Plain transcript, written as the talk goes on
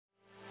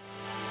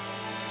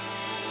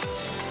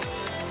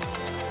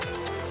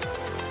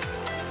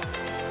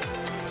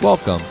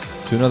Welcome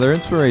to another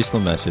inspirational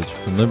message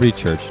from Liberty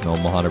Church in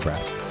Omaha,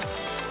 Nebraska.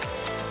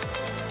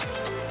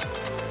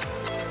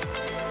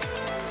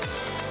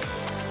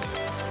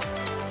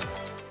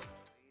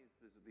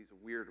 These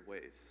weird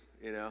ways,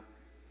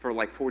 for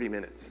like 40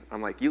 minutes.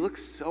 I'm like, you look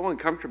so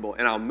uncomfortable.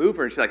 And I'll move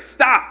her and she's like,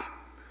 stop!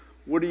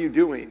 What are you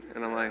doing?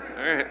 And I'm like,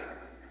 all right,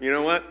 you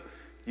know what?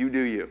 You do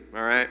you,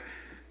 all right?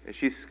 And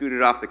she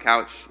scooted off the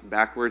couch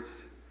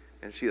backwards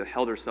and she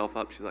held herself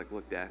up. She's like,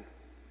 look, Dad,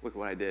 look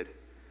what I did.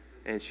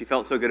 And she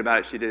felt so good about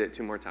it, she did it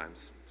 2 more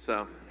times.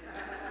 So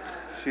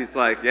she's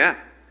like, yeah,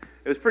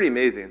 it was pretty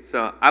amazing.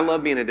 So I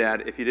love being a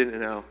dad. If you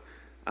didn't know,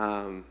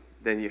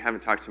 then you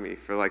haven't talked to me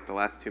for like the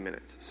last 2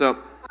 minutes. So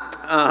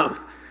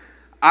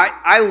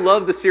I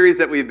love the series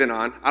that we've been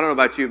on. I don't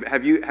know about you, but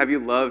have you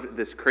loved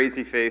this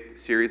Crazy Faith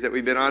series that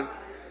we've been on?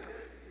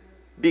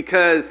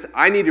 Because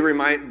I need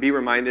to be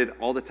reminded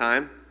all the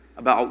time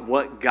about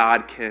what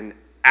God can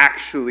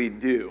actually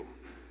do,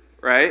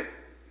 right?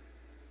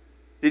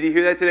 Did you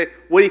hear that today?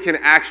 What he can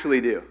actually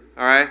do,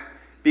 all right?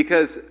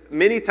 Because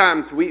many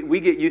times we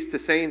get used to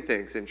saying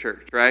things in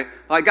church, right?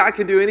 Like God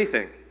can do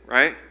anything,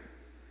 right?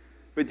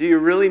 But do you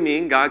really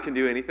mean God can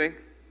do anything?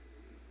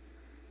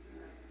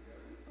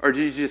 Or do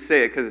you just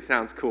say it because it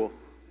sounds cool?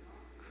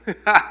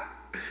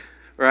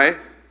 Right?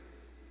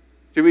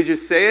 Do we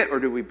just say it or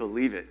do we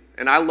believe it?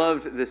 And I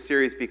loved this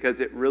series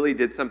because it really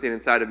did something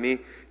inside of me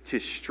to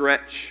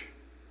stretch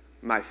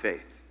my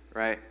faith,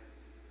 right?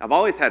 I've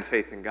always had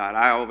faith in God.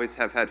 I always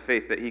have had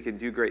faith that he can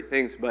do great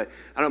things, but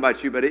I don't know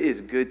about you, but it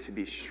is good to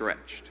be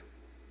stretched,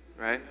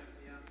 right?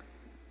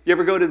 You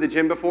ever go to the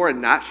gym before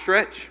and not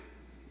stretch?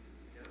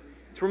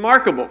 It's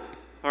remarkable,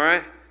 all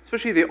right?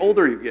 Especially the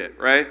older you get,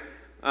 right?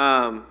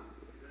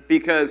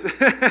 Because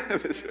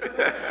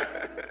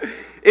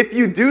if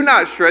you do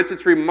not stretch,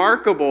 it's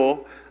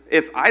remarkable.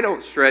 If I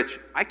don't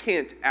stretch, I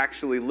can't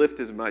actually lift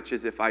as much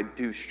as if I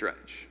do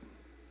stretch,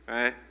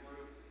 right?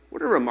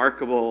 What a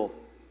remarkable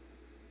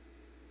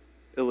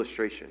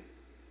illustration,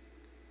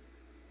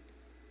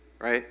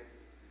 right?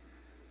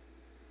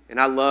 And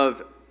I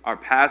love our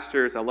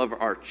pastors, I love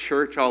our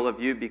church, all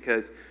of you,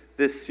 because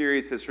this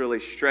series has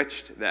really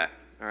stretched that,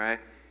 all right?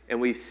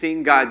 And we've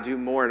seen God do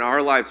more in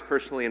our lives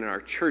personally and in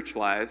our church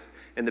lives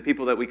and the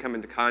people that we come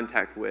into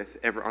contact with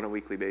on a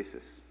weekly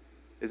basis.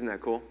 Isn't that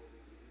cool?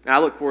 And I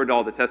look forward to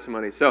all the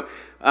testimonies. So,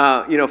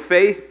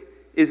 faith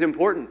is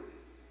important.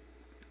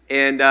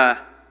 And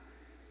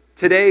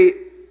today,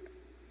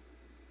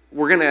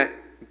 we're going to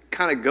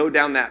kind of go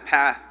down that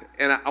path.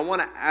 And I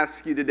want to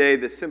ask you today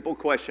the simple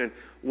question,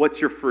 what's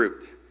your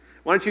fruit?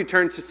 Why don't you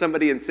turn to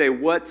somebody and say,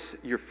 what's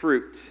your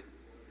fruit?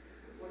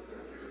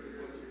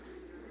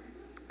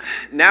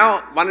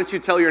 Now, why don't you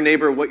tell your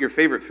neighbor what your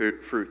favorite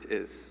fruit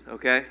is,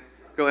 okay?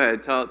 Go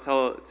ahead, tell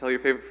your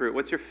favorite fruit.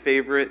 What's your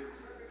favorite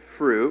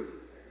fruit?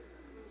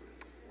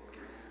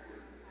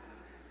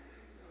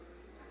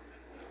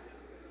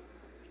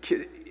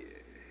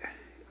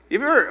 You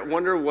ever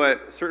wonder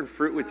what certain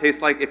fruit would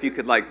taste like if you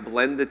could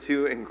blend the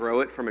two and grow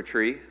it from a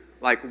tree?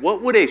 Like,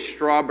 what would a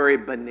strawberry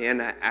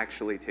banana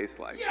actually taste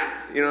like?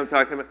 Yes! You know what I'm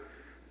talking about?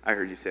 I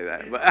heard you say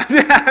that.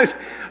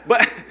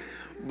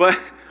 But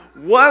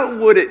what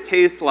would it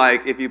taste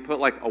like if you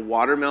put a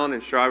watermelon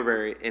and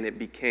strawberry and it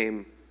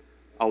became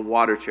a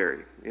water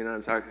cherry? You know what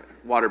I'm talking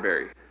about?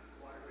 Waterberry.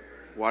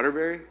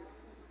 Waterberry?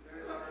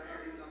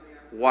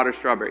 Water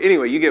strawberry.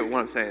 Anyway, you get what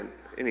I'm saying.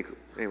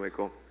 Anyway,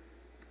 cool.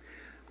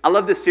 I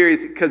love this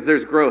series because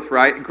there's growth,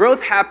 right?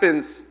 Growth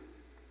happens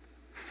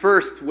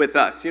first with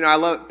us. I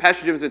love,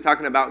 Pastor Jim's been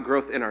talking about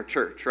growth in our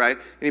church, right?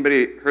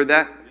 Anybody heard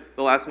that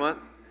the last month?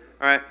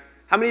 All right.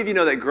 How many of you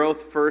know that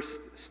growth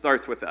first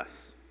starts with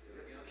us?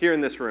 Here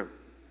in this room,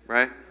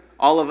 right?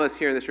 All of us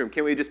here in this room.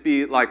 Can we just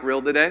be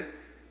real today?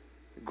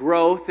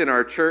 Growth in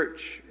our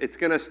church, it's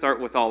going to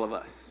start with all of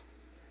us.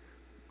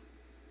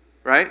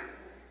 Right?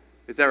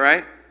 Is that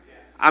right?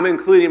 Yes. I'm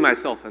including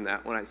myself in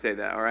that when I say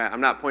that, all right?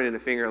 I'm not pointing a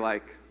finger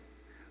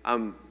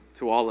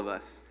to all of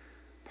us.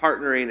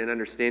 Partnering and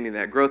understanding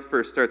that. Growth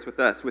first starts with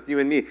us, with you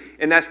and me.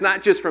 And that's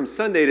not just from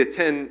Sunday to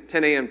 10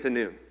 a.m. to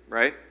noon,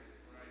 right?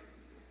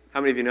 How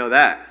many of you know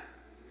that?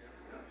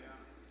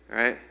 All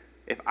right?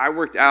 If I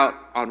worked out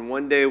on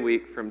one day a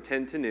week from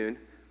 10 to noon,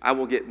 I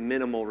will get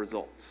minimal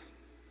results.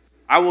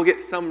 I will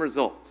get some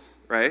results,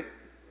 right?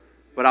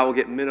 But I will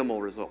get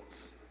minimal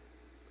results.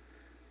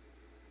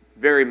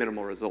 Very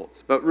minimal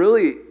results. But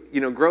really,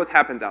 growth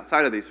happens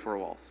outside of these 4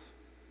 walls.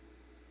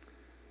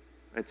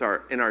 It's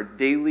in our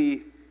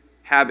daily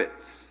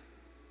habits,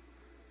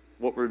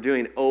 what we're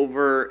doing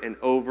over and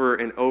over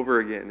and over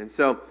again. And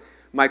so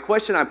my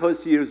question I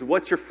pose to you is,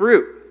 what's your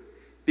fruit?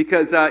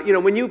 Because,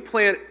 when you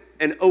plant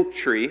an oak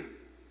tree,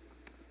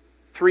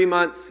 3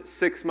 months,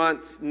 6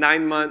 months,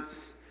 9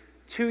 months,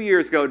 2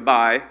 years go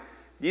by,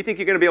 do you think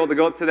you're going to be able to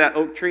go up to that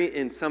oak tree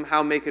and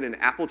somehow make it an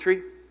apple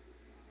tree?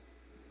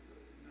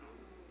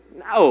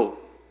 No.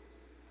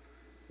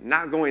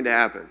 Not going to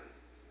happen.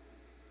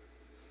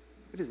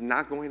 It is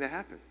not going to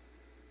happen.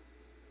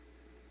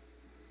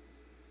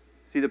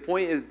 See, the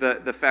point is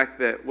the fact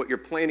that what you're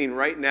planning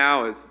right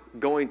now is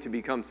going to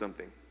become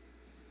something.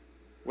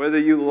 whether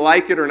you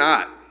like it or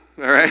not,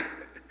 all right?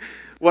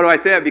 What do I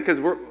say that? Because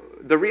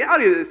the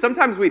reality is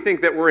sometimes we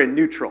think that we're in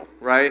neutral,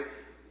 right?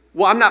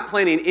 Well, I'm not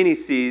planting any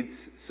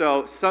seeds,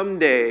 so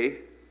someday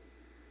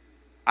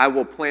I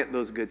will plant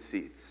those good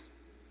seeds.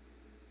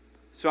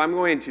 So I'm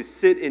going to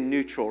sit in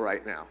neutral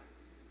right now.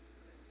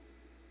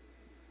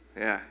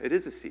 Yeah, it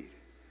is a seed.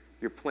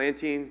 You're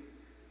planting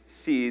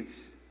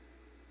seeds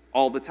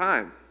all the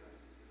time.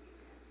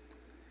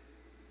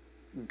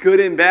 Good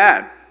and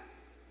bad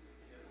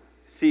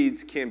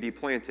seeds can be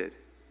planted.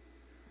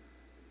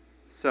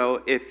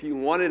 So if you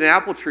wanted an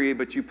apple tree,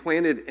 but you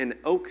planted an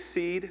oak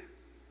seed,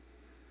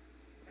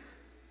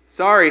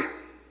 sorry,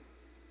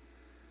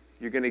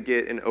 you're going to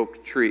get an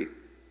oak tree.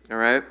 All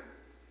right?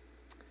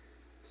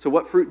 So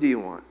what fruit do you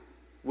want?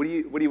 What do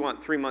you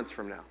want 3 months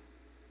from now?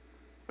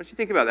 Why don't you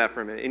think about that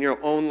for a minute in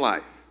your own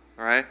life,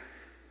 all right?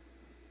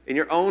 In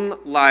your own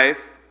life,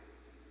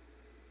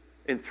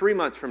 in 3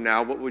 months from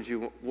now, what would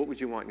you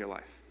want in your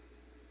life?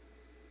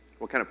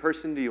 What kind of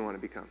person do you want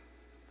to become?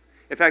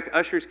 In fact,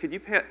 ushers, could you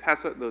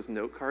pass out those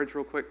note cards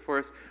real quick for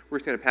us? We're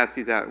just going to pass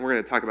these out, and we're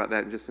going to talk about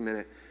that in just a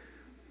minute.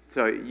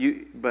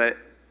 But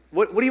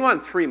what do you want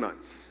in 3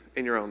 months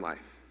in your own life?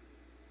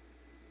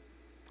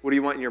 What do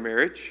you want in your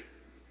marriage?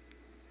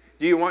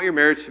 Do you want your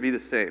marriage to be the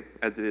same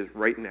as it is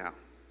right now?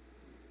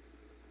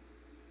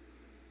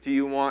 Do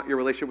you want your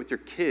relationship with your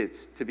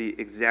kids to be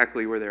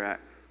exactly where they're at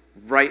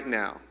right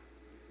now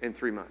in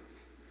 3 months?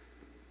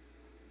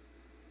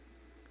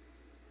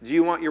 Do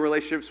you want your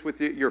relationships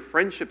with your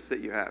friendships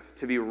that you have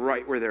to be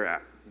right where they're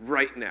at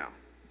right now?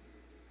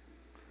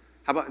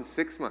 How about in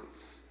 6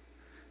 months?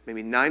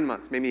 Maybe 9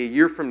 months, maybe a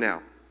year from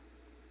now?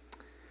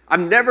 I've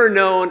never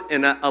known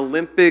an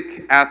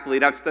Olympic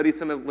athlete. I've studied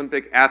some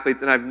Olympic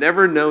athletes, and I've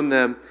never known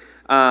them,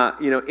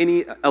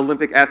 any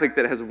Olympic athlete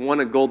that has won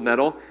a gold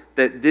medal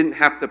that didn't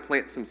have to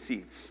plant some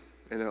seeds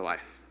in their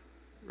life,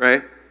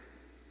 right?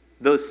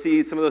 Those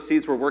seeds, some of those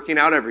seeds were working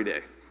out every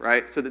day,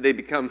 right? So that they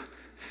become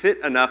fit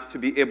enough to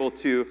be able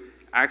to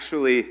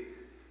actually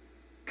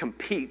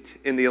compete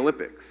in the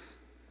Olympics.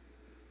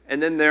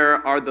 And then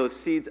there are those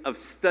seeds of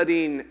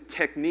studying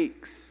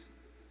techniques,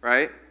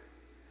 right?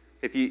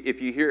 If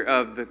you hear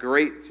of the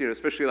greats,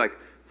 especially like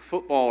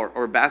football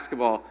or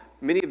basketball,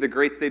 many of the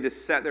greats, they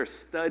just sat there,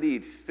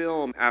 studied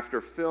film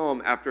after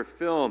film after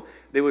film.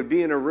 They would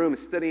be in a room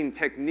studying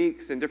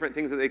techniques and different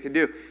things that they could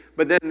do.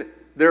 But then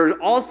there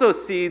are also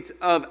seeds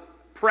of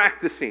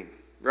practicing,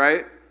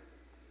 right?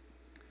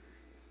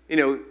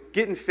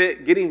 Getting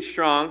fit, getting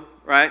strong,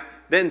 right?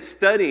 Then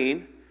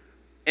studying,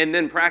 and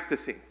then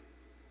practicing.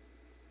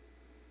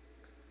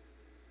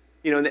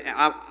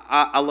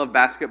 I love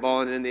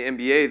basketball, and in the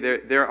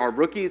NBA, there are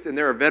rookies and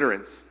there are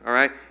veterans, all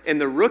right?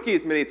 And the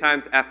rookies, many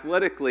times,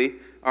 athletically,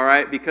 all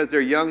right, because they're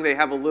young, they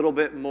have a little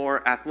bit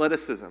more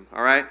athleticism,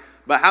 all right?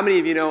 But how many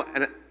of you know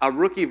a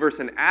rookie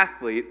versus an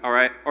athlete, all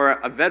right, or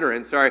a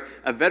veteran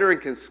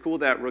can school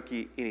that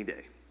rookie any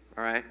day,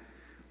 all right?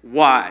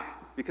 Why?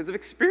 Because of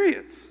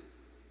experience.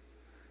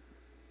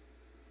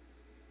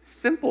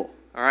 Simple,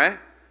 all right?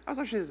 I was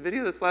watching this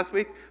video this last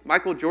week.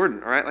 Michael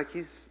Jordan, all right,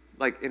 he's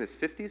in his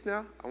 50s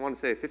now. I want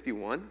to say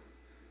 51,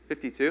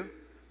 52.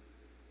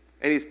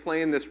 And he's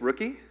playing this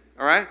rookie,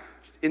 all right,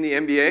 in the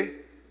NBA.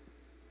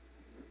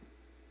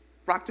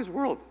 Rocked his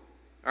world,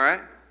 all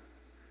right?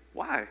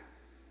 Why?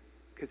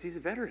 Because he's a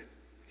veteran.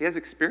 He has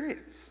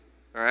experience,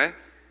 all right?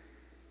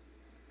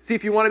 See,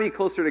 if you want to be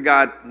closer to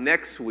God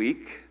next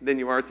week than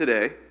you are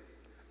today,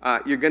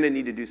 you're going to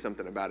need to do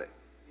something about it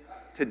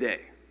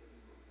today,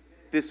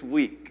 this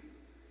week.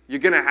 You're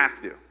going to have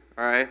to,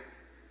 all right?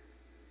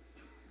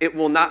 It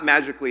will not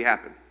magically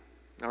happen,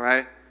 all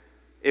right?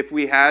 If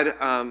we had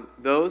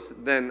those,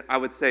 then I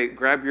would say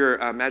grab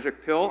your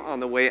magic pill on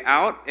the way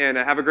out and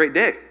have a great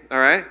day, all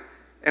right?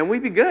 And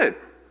we'd be good,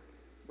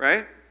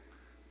 right?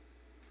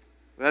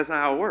 But that's not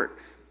how it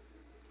works.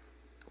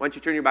 Why don't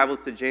you turn your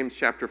Bibles to James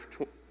chapter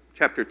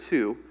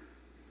 2.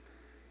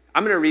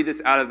 I'm going to read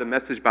this out of the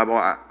Message Bible.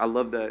 I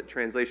love the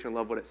translation. I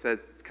love what it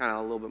says. It's kind of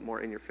a little bit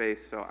more in your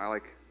face, so I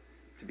like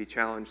to be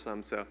challenged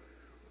some.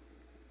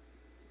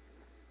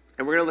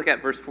 And we're going to look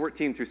at verse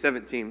 14 through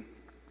 17.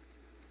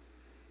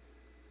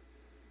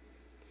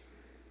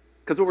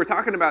 Because what we're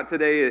talking about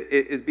today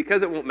is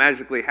because it won't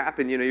magically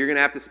happen, you're going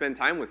to have to spend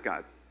time with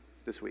God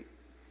this week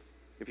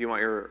if you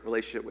want your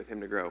relationship with Him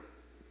to grow.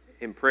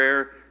 In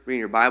prayer, reading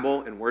your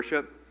Bible, and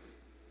worship.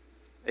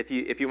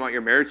 If you want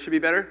your marriage to be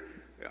better,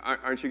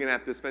 aren't you going to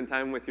have to spend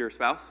time with your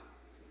spouse?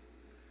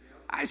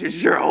 I just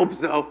sure hope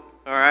so,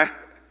 all right?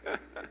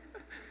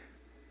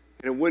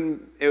 And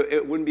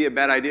it wouldn't be a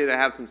bad idea to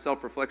have some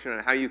self-reflection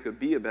on how you could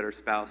be a better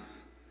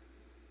spouse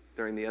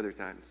during the other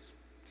times.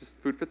 Just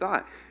food for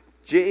thought.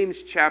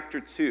 James chapter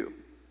 2,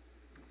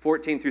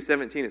 14 through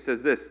 17, it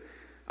says this.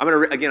 I'm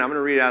going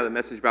to read it out of the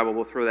Message Bible.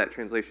 We'll throw that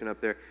translation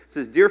up there. It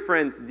says, "Dear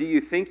friends, do you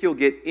think you'll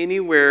get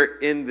anywhere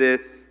in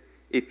this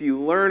if you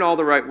learn all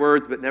the right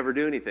words but never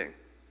do anything?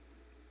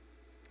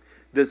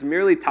 Does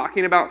merely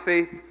talking about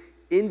faith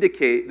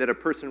indicate that a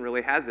person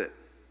really has it?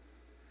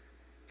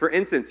 For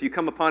instance, you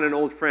come upon an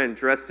old friend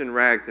dressed in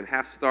rags and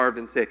half starved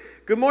and say,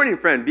 "Good morning,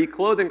 friend, be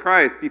clothed in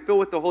Christ, be filled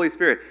with the Holy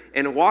Spirit,"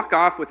 and walk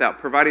off without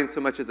providing so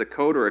much as a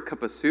coat or a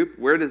cup of soup.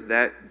 Where does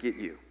that get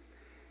you?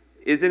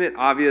 Isn't it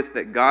obvious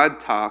that God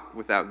talk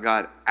without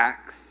God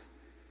acts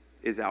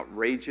is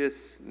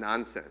outrageous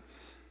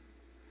nonsense?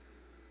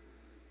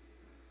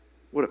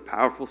 What a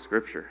powerful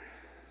scripture.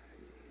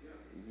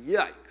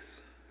 Yikes,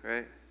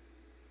 right?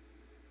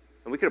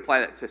 And we could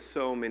apply that to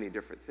so many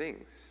different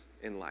things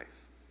in life.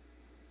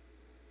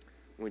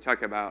 When we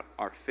talk about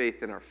our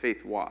faith and our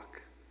faith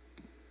walk,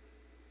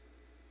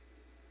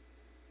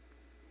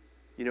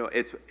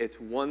 it's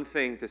one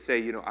thing to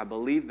say, I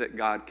believe that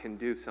God can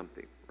do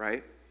something,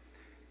 right?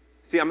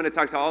 See, I'm going to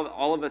talk to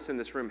all of us in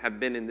this room have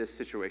been in this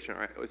situation,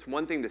 all right? It's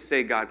one thing to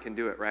say God can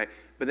do it, right?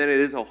 But then it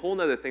is a whole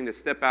other thing to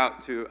step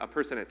out to a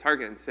person at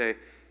Target and say,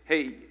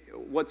 "Hey,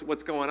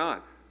 what's going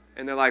on?"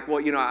 And they're like,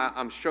 "Well,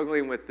 I'm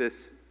struggling with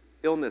this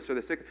illness or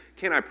this sickness.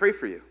 Can I pray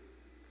for you?"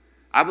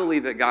 I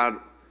believe that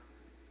God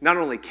not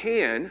only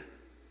can,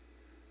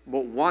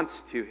 but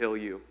wants to heal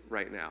you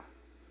right now.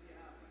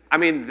 I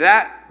mean,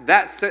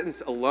 that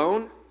sentence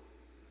alone,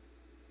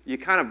 you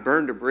kind of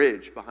burned a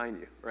bridge behind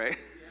you, right?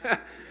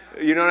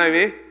 You know what I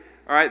mean?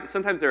 All right,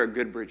 sometimes there are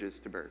good bridges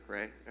to burn,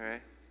 right? All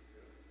right.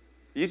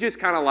 You just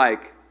kind of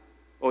like,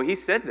 "Oh, he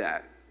said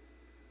that.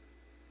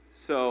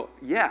 So,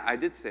 yeah, I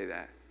did say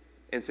that."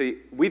 And so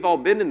we've all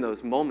been in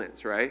those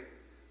moments, right?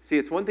 See,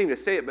 it's one thing to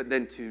say it, but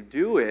then to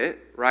do it,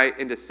 right,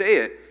 and to say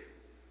it.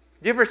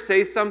 Do you ever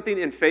say something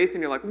in faith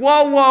and you're like,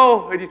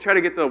 whoa, and you try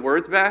to get the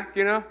words back,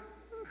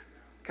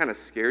 Kind of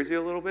scares you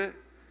a little bit.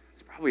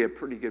 It's probably a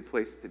pretty good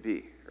place to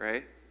be,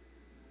 right?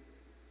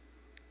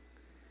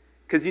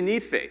 Because you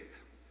need faith.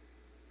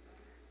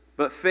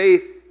 But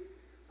faith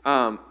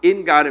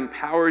in God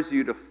empowers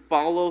you to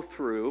follow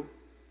through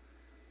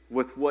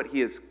with what he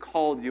has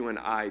called you and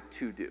I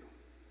to do,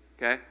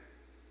 okay?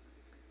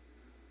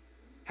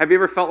 Have you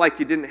ever felt like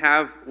you didn't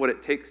have what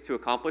it takes to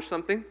accomplish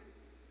something,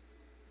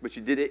 but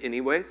you did it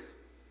anyways?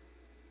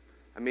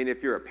 I mean,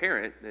 if you're a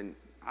parent, then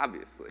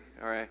obviously,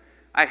 all right?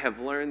 I have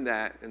learned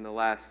that in the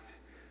last,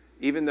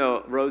 even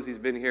though Rosie's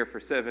been here for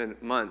 7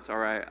 months, all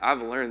right,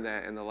 I've learned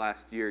that in the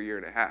last year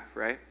and a half,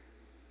 right?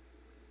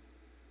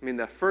 I mean,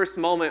 the first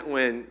moment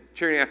when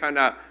Charity and I found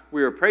out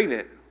we were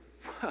pregnant,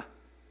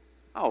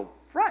 oh,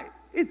 right,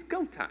 it's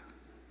go time,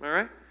 all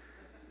right?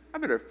 I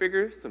better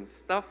figure some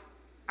stuff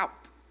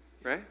out,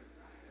 right?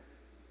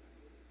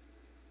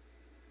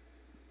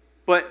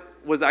 But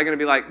was I going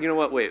to be like, you know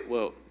what, wait,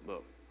 whoa,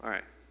 all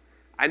right.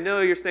 I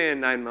know you're saying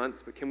 9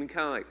 months, but can we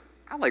kind of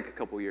I like a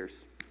couple years.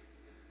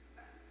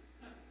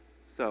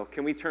 So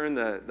can we turn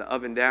the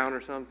oven down or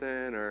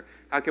something? Or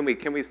can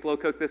we slow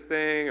cook this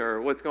thing?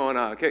 Or what's going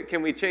on?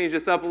 Can we change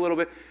this up a little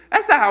bit?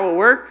 That's not how it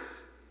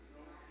works.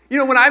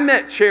 When I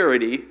met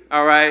Charity,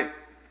 all right,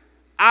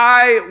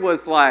 I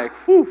was like,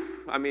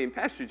 whew. I mean,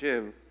 Pastor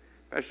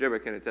Deborah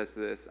can attest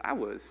to this. I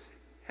was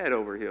head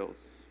over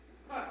heels.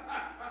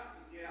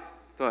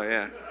 Oh,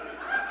 yeah.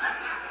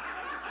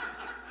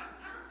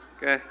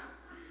 Okay.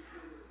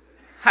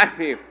 I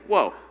mean,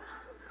 whoa.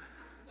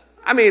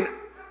 I mean,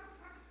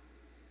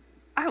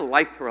 I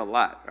liked her a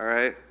lot, all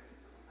right?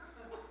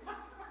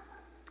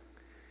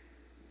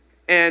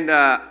 And,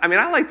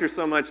 I liked her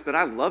so much that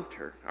I loved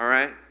her, all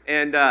right?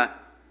 And,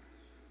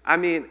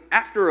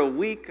 after a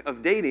week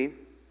of dating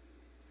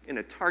in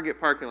a Target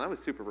parking lot, I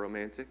was super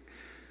romantic,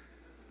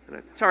 in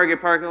a Target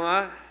parking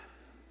lot,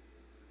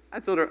 I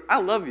told her, "I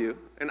love you,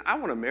 and I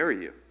want to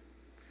marry you."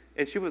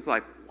 And she was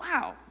like,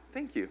 "Wow,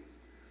 thank you."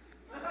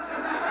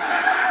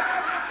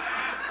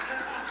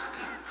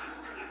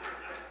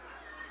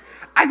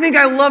 I think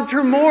I loved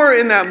her more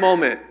in that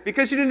moment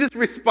because she didn't just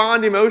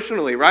respond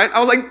emotionally, right? I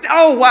was like,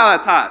 "Oh, wow,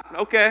 that's hot.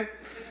 Okay.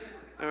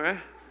 All right."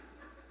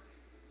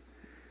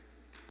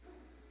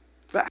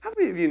 But how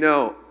many of you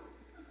know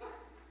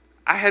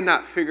I had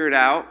not figured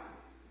out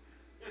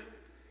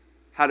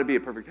how to be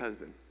a perfect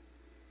husband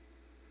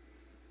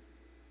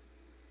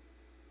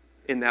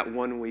in that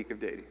 1 week of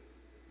dating?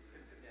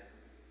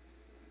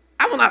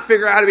 I will not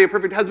figure out how to be a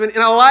perfect husband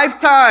in a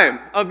lifetime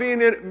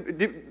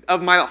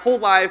of my whole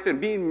life and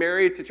being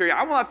married to Charity.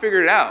 I will not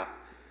figure it out.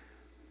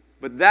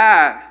 But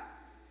that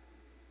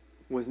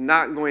was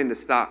not going to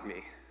stop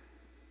me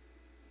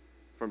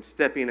from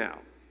stepping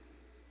out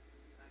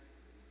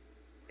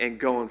and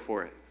going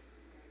for it.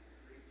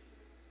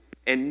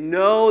 And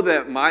know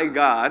that my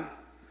God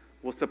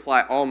will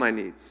supply all my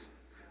needs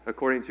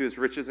according to his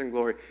riches and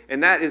glory.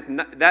 And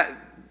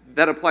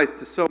that applies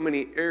to so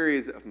many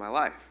areas of my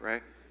life,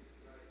 right?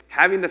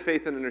 Having the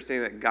faith and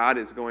understanding that God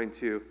is going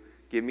to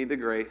give me the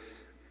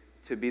grace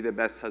to be the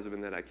best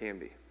husband that I can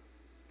be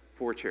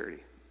for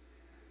Charity.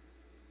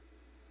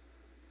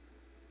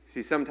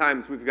 See,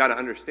 sometimes we've got to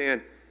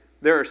understand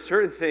there are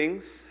certain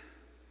things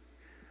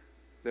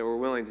that we're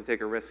willing to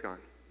take a risk on.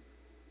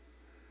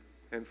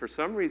 And for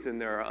some reason,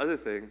 there are other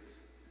things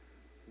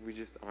we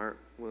just aren't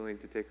willing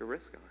to take a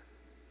risk on.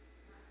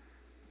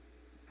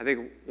 I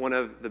think one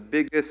of the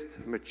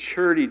biggest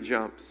maturity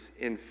jumps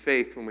in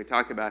faith when we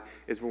talk about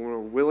it is when we're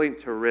willing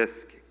to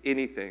risk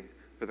anything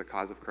for the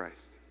cause of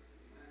Christ.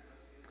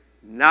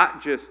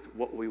 Not just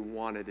what we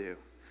want to do,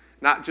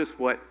 not just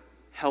what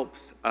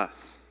helps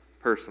us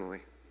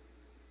personally.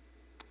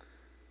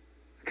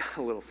 I got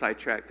a little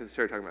sidetracked because I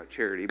started talking about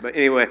charity. But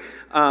anyway,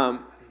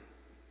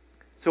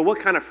 so what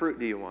kind of fruit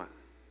do you want?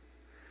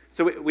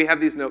 So we have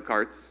these note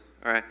cards,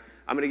 all right?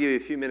 I'm going to give you a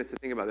few minutes to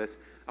think about this.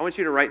 I want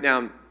you to write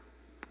down,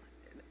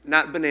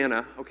 not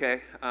banana,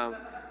 okay?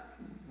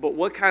 But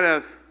what kind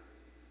of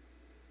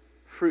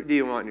fruit do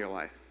you want in your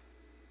life?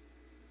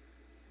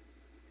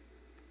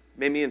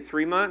 Maybe in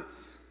 3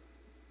 months?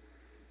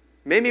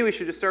 Maybe we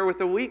should just start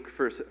with a week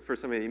for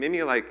some of you. Maybe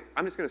you're like,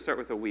 I'm just going to start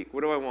with a week.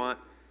 What do I want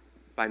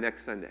by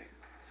next Sunday?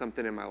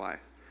 Something in my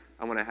life.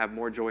 I want to have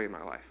more joy in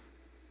my life,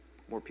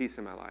 more peace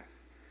in my life.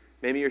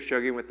 Maybe you're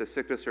struggling with the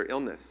sickness or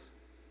illness.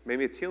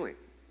 Maybe it's healing,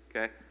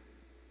 okay?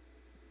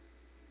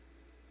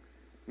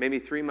 Maybe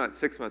 3 months,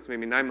 6 months,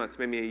 maybe 9 months,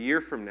 maybe a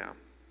year from now.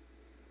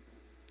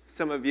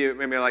 Some of you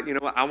maybe are like, you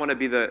know what, I want to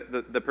be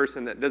the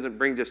person that doesn't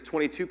bring just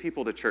 22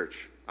 people to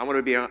church. I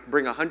want to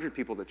bring 100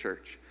 people to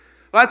church.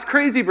 Well, that's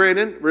crazy,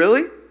 Brandon.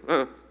 Really?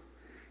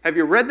 Have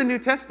you read the New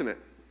Testament?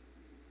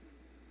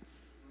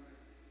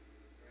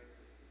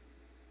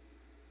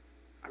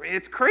 I mean,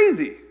 it's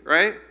crazy,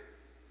 right?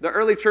 The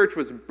early church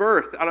was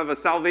birthed out of a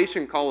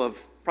salvation call of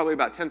probably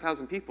about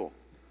 10,000 people,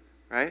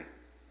 right?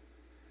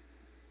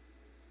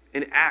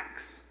 In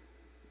Acts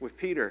with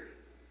Peter.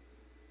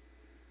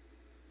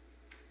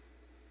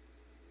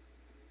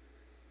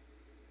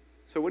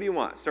 So what do you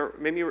want? So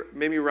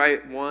maybe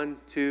write 1,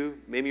 2.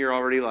 Maybe you're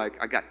already like,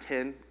 I got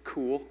 10.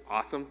 Cool,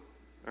 awesome.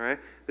 All right.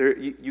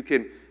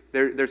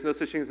 There's no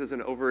such thing as an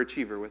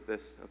overachiever with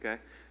this. Okay.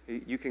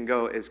 You can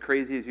go as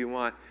crazy as you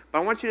want, but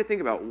I want you to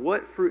think about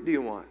what fruit do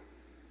you want?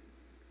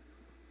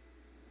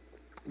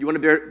 You want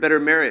a better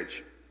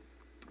marriage,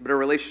 a better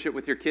relationship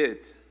with your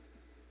kids.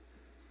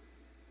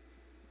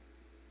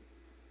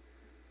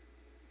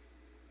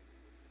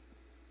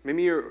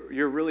 Maybe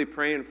you're really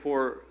praying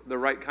for the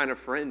right kind of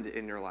friend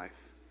in your life.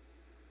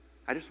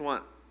 I just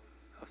want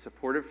a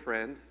supportive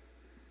friend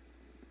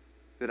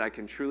that I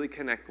can truly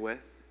connect with,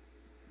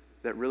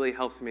 that really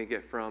helps me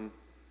get from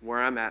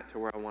where I'm at to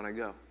where I want to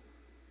go.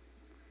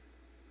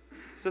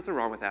 There's nothing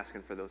wrong with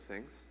asking for those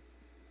things.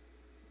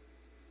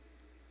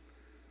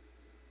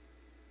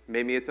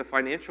 Maybe it's a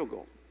financial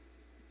goal.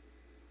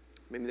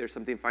 Maybe there's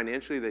something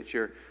financially that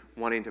you're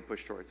wanting to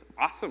push towards.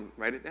 Awesome,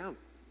 write it down.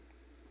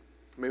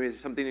 Maybe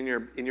there's something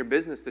in your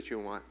business that you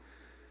want.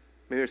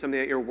 Maybe there's something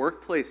at your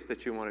workplace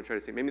that you want to try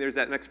to see. Maybe there's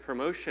that next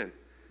promotion.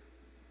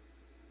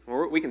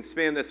 Or we can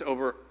span this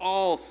over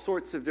all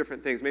sorts of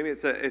different things. Maybe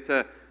it's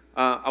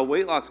a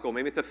weight loss goal.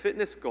 Maybe it's a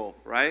fitness goal,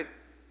 right?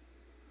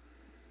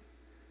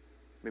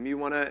 Maybe you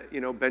want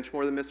to, bench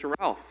more than Mr.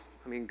 Ralph.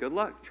 I mean, good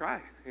luck.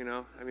 Try.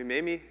 I mean,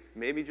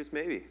 maybe just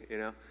maybe.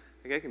 I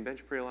think I can bench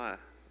a lot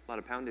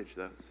of poundage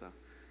though. So,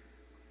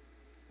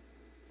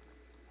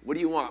 what do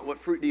you want? What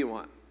fruit do you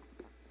want?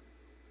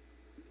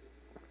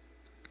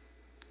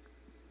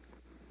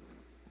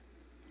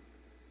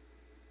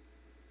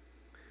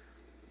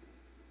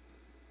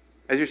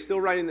 As you're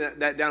still writing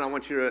that down, I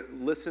want you to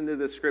listen to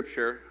this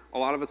scripture. A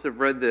lot of us have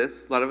read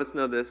this. A lot of us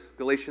know this.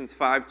 Galatians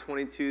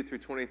 5:22 through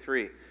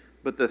 23.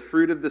 But the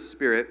fruit of the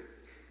Spirit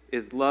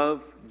is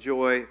love,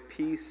 joy,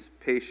 peace,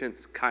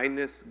 patience,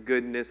 kindness,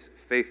 goodness,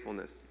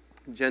 faithfulness,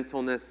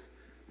 gentleness,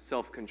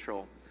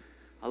 self-control.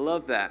 I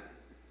love that.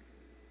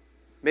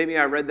 Maybe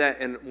I read that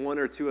and 1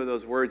 or 2 of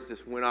those words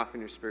just went off in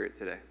your spirit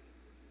today.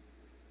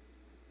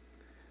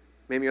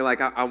 Maybe you're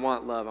like, I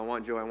want love, I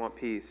want joy, I want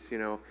peace,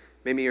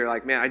 Maybe you're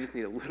like, man, I just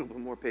need a little bit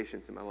more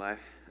patience in my life.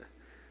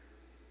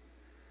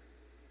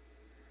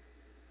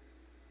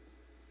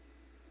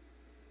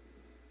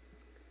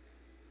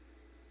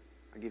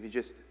 I'll give you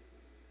just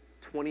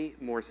 20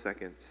 more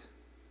seconds.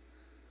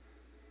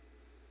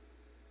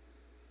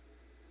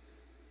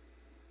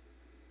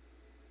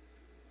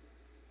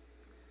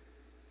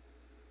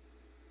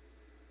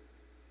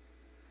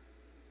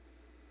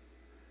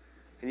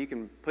 And you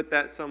can put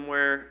that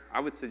somewhere. I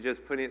would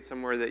suggest putting it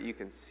somewhere that you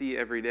can see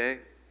every day.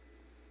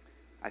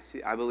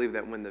 I believe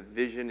that when the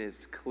vision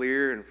is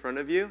clear in front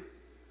of you,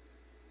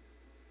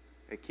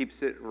 it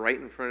keeps it right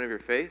in front of your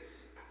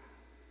face,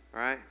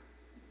 all right?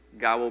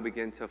 God will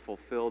begin to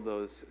fulfill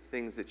those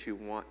things that you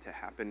want to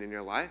happen in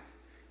your life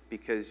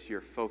because your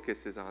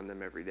focus is on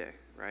them every day,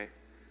 right?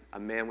 A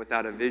man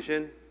without a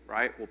vision,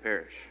 right, will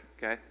perish,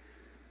 okay?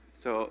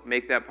 So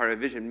make that part of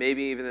a vision.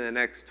 Maybe even in the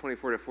next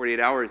 24 to 48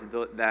 hours,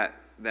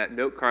 that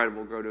note card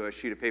will go to a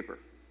sheet of paper,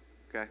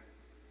 okay?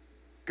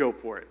 Go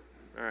for it,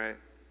 all right?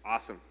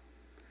 Awesome.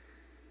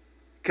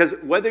 Because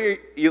whether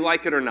you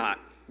like it or not,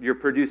 you're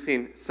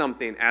producing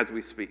something as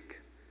we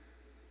speak.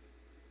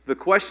 The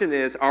question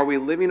is, are we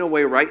living a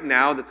way right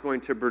now that's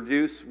going to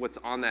produce what's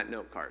on that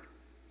note card?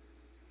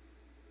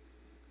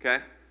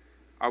 Okay?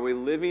 Are we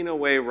living a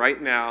way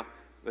right now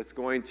that's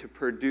going to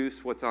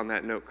produce what's on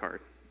that note card?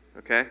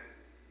 Okay?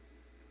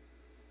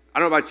 I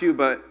don't know about you,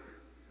 but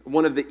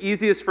one of the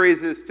easiest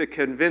phrases to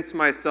convince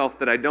myself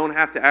that I don't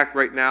have to act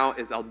right now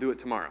is I'll do it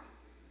tomorrow.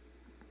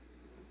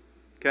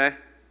 Okay?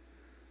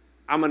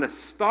 I'm going to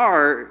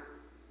start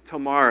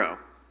tomorrow.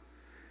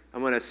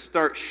 I'm going to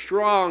start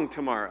strong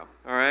tomorrow,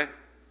 all right?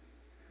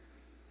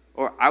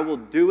 Or I will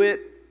do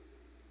it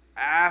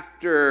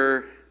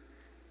after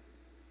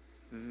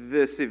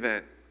this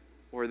event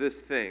or this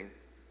thing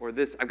or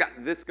this. I've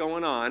got this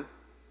going on,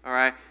 all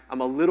right?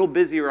 I'm a little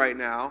busy right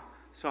now,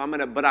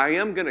 but I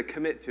am going to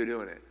commit to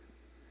doing it.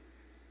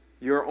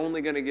 You're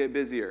only going to get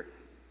busier.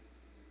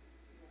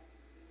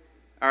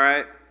 All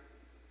right?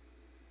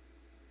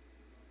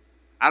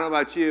 I don't know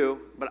about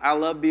you, but I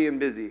love being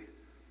busy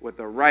with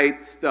the right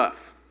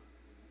stuff.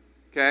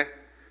 Okay?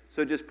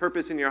 So just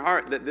purpose in your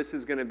heart that this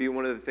is going to be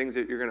one of the things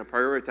that you're going to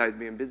prioritize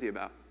being busy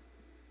about.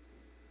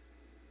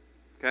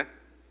 Okay?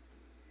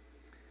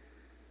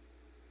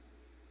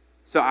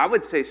 So I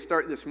would say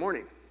start this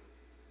morning.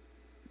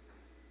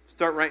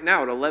 Start right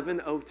now at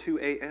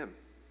 11:02 a.m.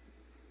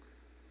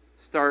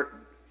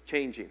 Start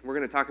changing. We're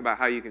going to talk about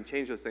how you can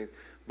change those things,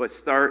 but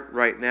start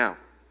right now.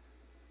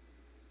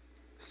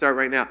 Start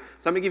right now.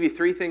 So I'm going to give you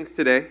 3 things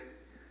today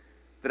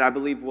that I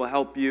believe will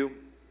help you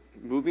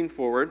moving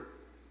forward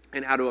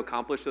and how to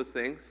accomplish those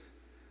things,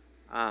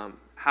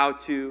 how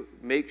to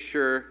make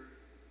sure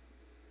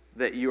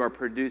that you are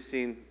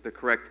producing the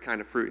correct kind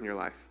of fruit in your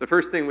life. The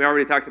first thing we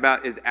already talked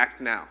about is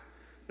act now.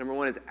 Number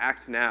 1 is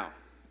act now.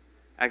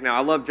 Act now.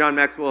 I love John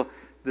Maxwell,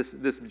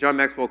 this John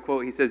Maxwell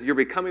quote. He says, you're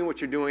becoming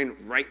what you're doing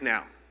right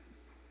now.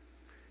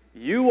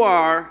 You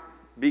are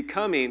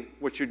becoming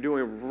what you're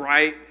doing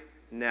right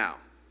now.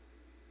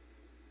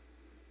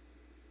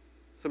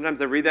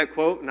 Sometimes I read that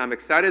quote and I'm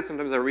excited.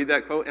 Sometimes I read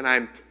that quote and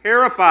I'm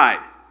terrified.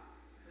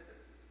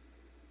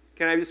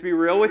 Can I just be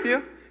real with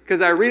you? Because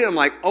I read it, I'm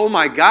like, oh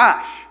my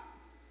gosh.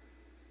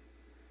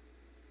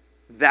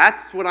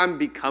 That's what I'm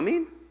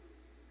becoming?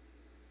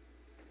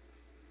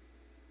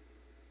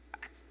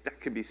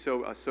 That could be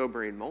a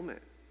sobering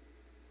moment.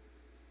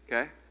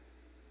 Okay?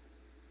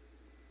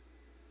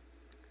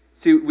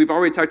 See, we've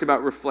already talked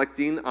about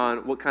reflecting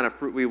on what kind of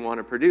fruit we want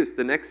to produce.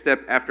 The next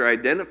step after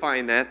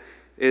identifying that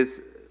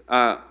is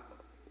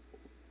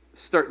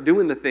start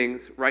doing the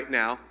things right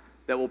now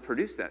that will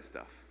produce that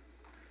stuff.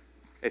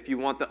 If you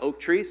want the oak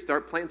tree,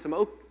 start planting some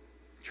oak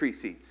tree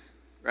seeds,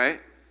 right?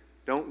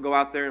 Don't go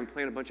out there and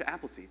plant a bunch of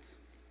apple seeds,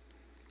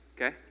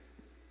 okay?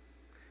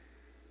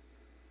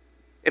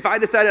 If I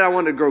decided I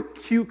wanted to grow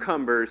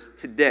cucumbers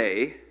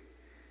today,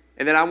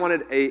 and then I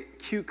wanted a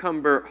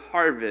cucumber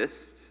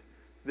harvest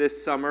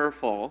this summer or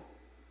fall,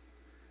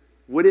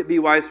 would it be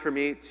wise for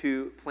me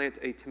to plant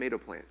a tomato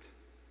plant?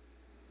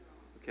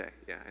 Okay,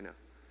 yeah, I know.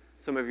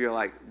 Some of you are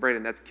like,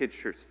 Brandon, that's kids'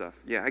 church stuff.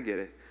 Yeah, I get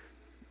it.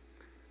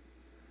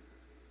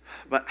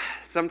 But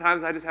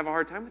sometimes I just have a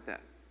hard time with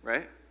that,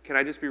 right? Can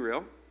I just be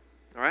real?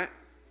 All right?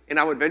 And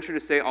I would venture to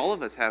say all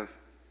of us have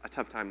a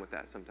tough time with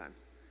that sometimes.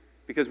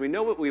 Because we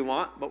know what we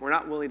want, but we're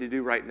not willing to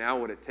do right now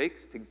what it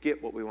takes to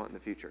get what we want in the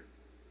future.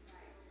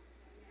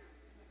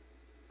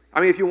 I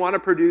mean, if you want to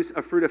produce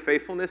a fruit of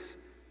faithfulness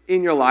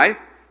in your life,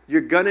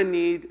 you're going to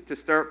need to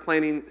start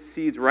planting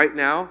seeds right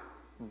now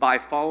by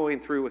following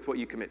through with what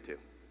you commit to.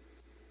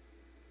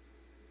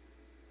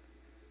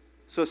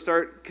 So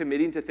start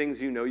committing to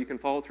things you know you can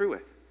follow through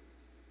with.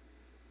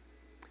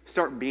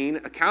 Start being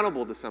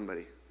accountable to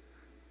somebody.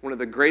 One of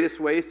the greatest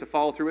ways to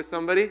follow through with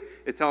somebody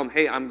is tell them,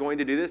 hey, I'm going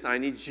to do this, and I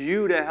need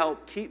you to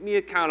help keep me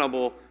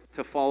accountable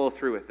to follow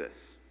through with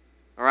this.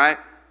 All right?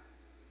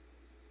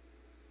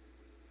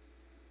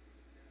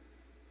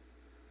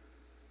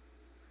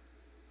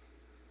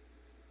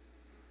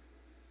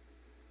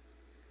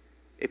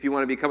 If you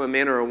want to become a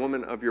man or a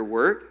woman of your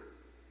word,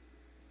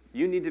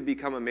 you need to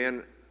become a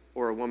man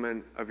or a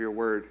woman of your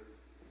word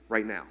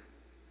right now.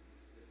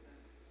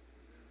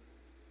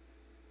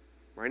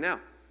 Right now.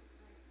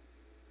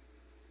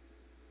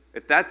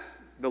 If that's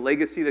the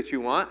legacy that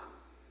you want,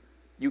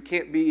 you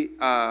can't be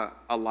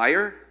a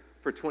liar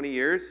for 20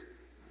 years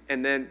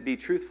and then be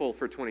truthful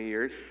for 20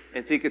 years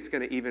and think it's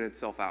going to even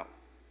itself out.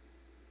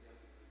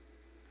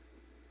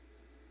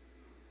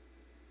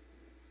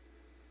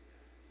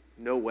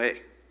 No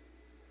way.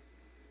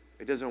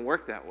 It doesn't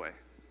work that way.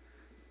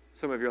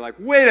 Some of you are like,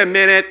 wait a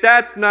minute,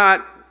 that's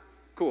not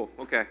cool.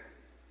 Okay,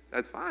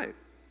 that's fine.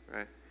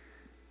 Right?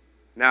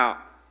 Now,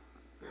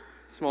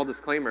 small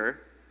disclaimer,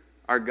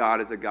 our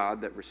God is a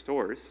God that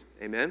restores.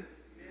 Amen?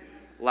 Amen?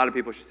 A lot of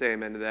people should say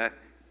amen to that.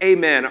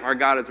 Amen, our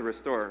God is a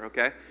restorer,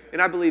 okay?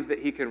 And I believe that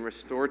he can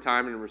restore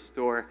time and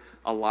restore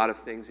a lot of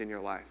things in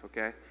your life,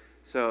 okay?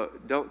 So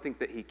don't think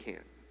that he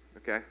can't,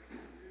 okay?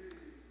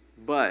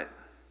 But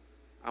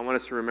I want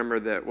us to remember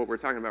that what we're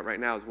talking about right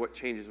now is what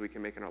changes we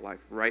can make in our life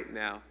right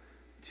now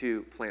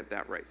to plant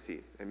that right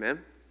seed. Amen?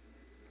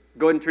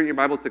 Go ahead and turn your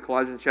Bibles to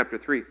Colossians chapter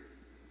 3.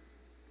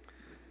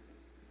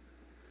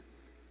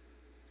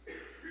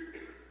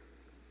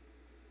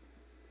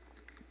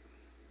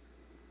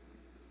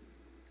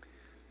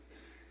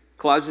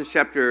 Colossians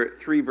chapter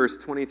 3, verse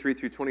 23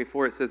 through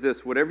 24, it says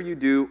this, whatever you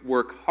do,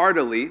 work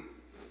heartily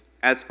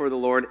as for the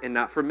Lord and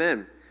not for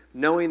men,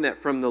 knowing that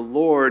from the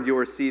Lord you'll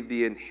receive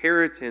the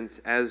inheritance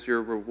as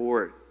your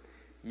reward.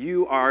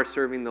 You are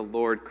serving the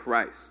Lord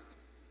Christ.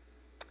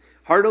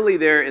 Heartily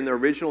there in the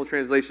original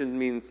translation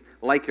means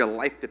like your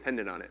life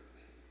depended on it.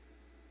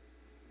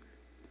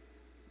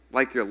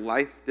 Like your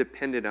life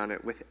depended on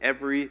it with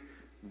every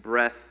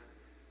breath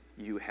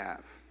you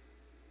have.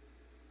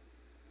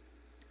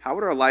 How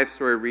would our life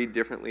story read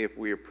differently if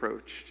we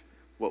approached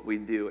what we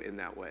do in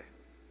that way?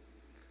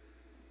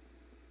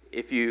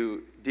 If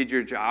you did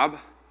your job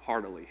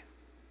heartily.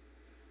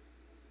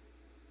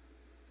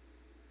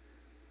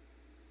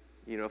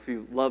 If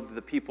you loved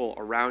the people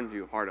around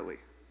you heartily.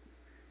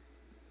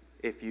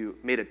 If you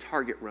made a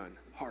target run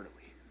heartily.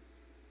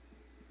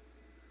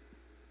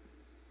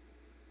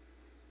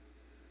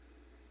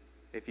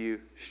 If you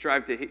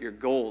strive to hit your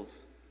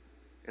goals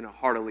in a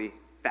heartily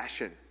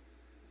fashion.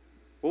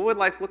 What would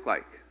life look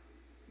like?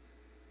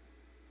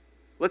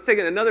 Let's take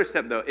it another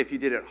step, though. If you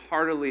did it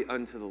heartily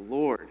unto the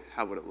Lord,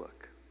 how would it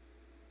look?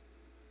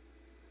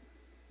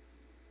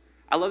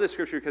 I love this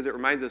scripture because it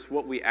reminds us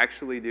what we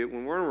actually do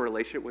when we're in a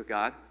relationship with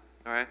God,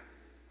 all right?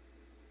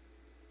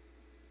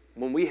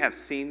 When we have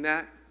seen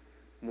that,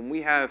 when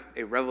we have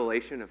a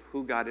revelation of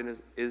who God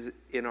is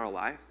in our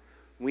life,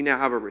 we now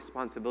have a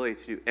responsibility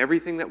to do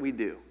everything that we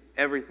do,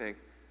 everything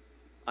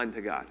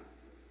unto God.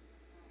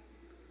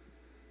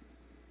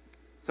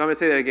 So I'm going to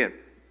say that again.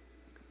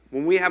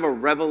 When we have a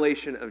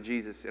revelation of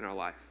Jesus in our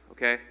life,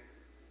 okay?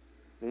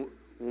 When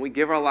we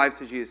give our lives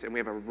to Jesus and we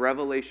have a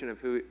revelation of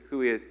who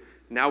he is,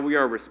 now we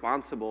are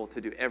responsible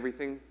to do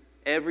everything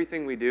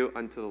we do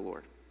unto the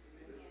Lord.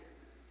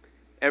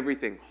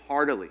 Everything,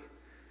 heartily,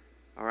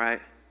 all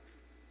right?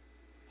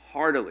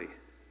 Heartily.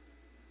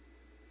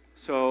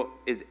 So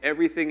is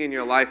everything in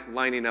your life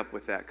lining up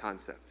with that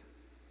concept?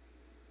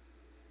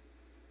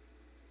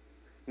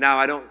 Now,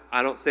 I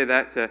don't say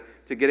that to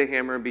get a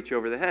hammer and beat you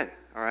over the head,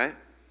 all right?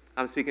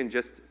 I'm speaking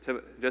just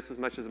as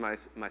much as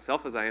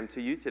myself as I am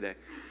to you today.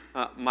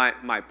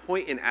 My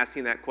point in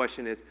asking that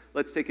question is,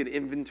 let's take an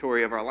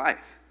inventory of our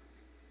life,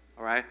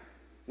 all right?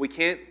 We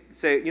can't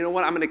say, you know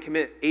what, I'm going to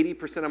commit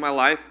 80% of my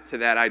life to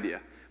that idea,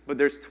 but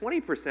there's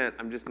 20%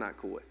 I'm just not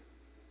cool with,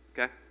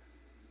 okay?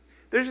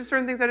 There's just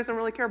certain things I just don't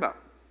really care about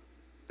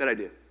that I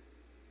do.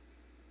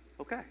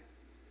 Okay.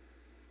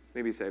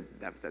 Maybe you say,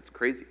 that's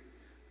crazy,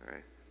 all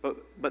right?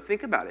 But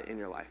think about it in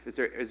your life. Is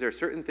there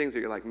certain things that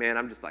you're like, man,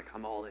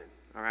 I'm all in,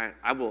 all right?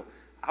 I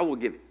will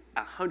give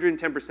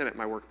 110% at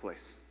my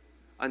workplace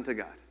unto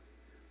God,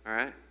 all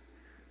right?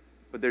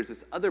 But there's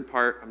this other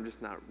part I'm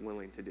just not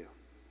willing to do,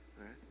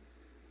 all right?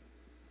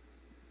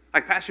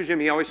 Like Pastor Jim,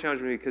 he always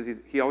challenged me because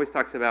he always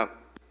talks about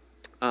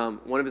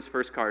one of his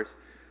first cars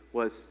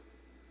was,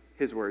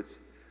 his words,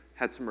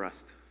 had some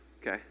rust,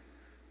 okay?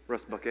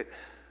 Rust bucket,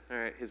 all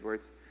right, his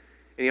words.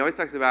 And he always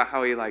talks about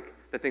how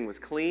the thing was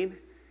clean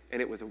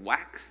and it was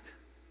waxed.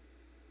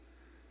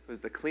 It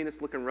was the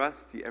cleanest looking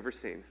rust you ever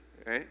seen,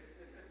 right?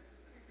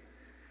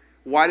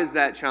 Why does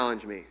that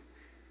challenge me?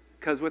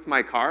 Because with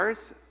my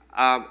cars,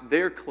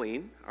 they're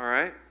clean, all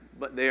right?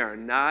 But they are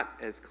not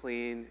as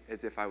clean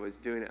as if I was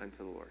doing it unto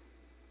the Lord.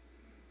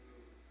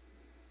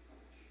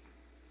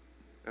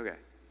 Okay.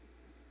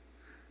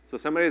 So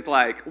somebody's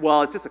like,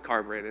 well, it's just a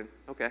car, Brandon.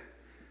 Okay.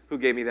 Who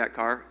gave me that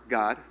car?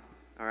 God,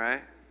 all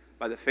right?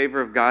 By the favor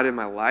of God in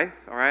my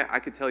life, all right, I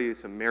could tell you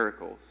some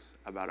miracles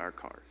about our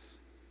cars.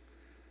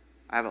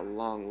 I have a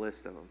long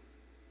list of them.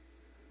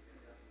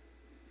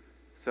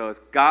 So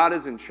as God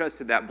has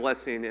entrusted that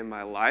blessing in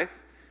my life,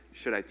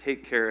 should I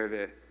take care of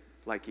it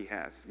like he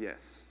has?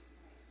 Yes.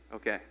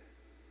 Okay.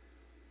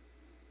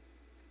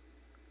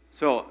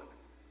 So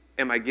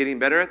am I getting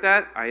better at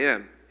that? I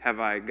am. Have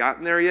I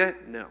gotten there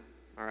yet? No.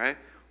 All right.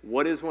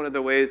 What is one of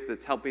the ways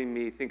that's helping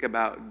me think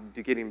about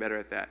getting better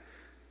at that?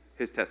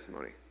 His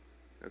testimony.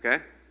 Okay?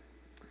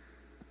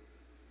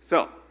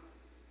 So,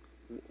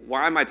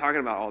 why am I talking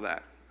about all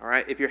that? All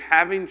right? If you're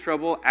having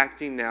trouble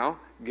acting now,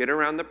 get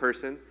around the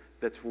person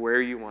that's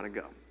where you want to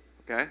go.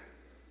 Okay?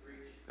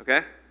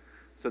 Okay?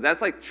 So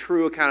that's like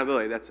true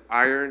accountability. That's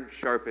iron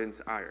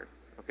sharpens iron.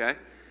 Okay?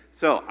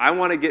 So, I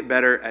want to get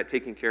better at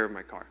taking care of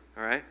my car.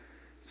 All right?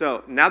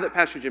 So, now that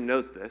Pastor Jim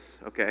knows this,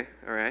 okay,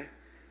 all right,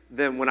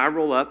 then when I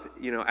roll up,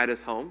 at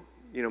his home,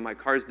 my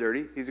car's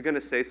dirty, he's going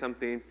to say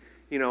something,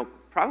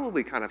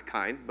 probably kind of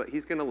kind, but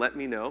he's going to let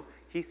me know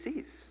he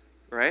sees,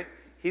 right?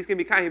 He's going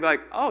to be kind. He'll be like,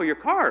 oh, your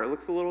car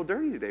looks a little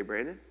dirty today,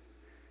 Brandon.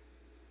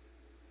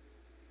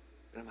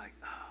 And I'm like,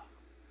 oh,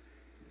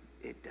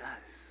 it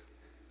does.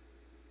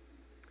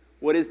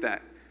 What is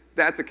that?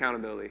 That's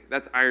accountability.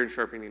 That's iron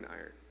sharpening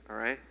iron, all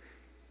right?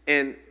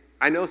 And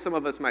I know some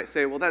of us might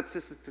say, well,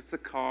 it's a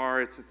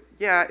car.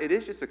 Yeah, it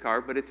is just a car,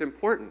 but it's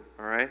important,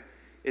 all right?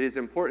 It is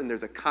important.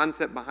 There's a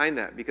concept behind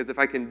that because if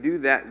I can do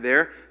that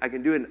there, I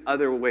can do it in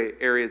other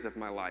areas of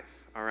my life,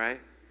 all right?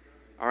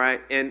 All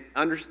right, and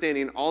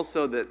understanding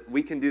also that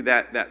we can do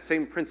that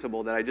same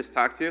principle that I just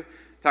talked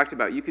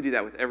about, you could do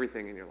that with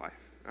everything in your life,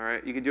 all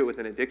right? You could do it with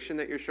an addiction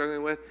that you're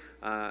struggling with,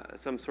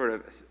 some sort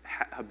of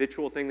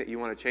habitual thing that you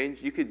want to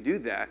change. You could do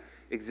that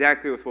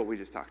exactly with what we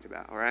just talked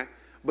about, all right?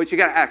 But you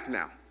got to act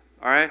now,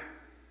 all right?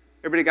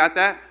 Everybody got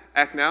that?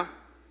 Act now,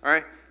 all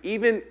right?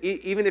 Even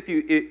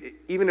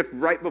if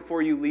right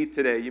before you leave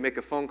today, you make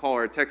a phone call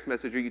or a text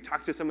message, or you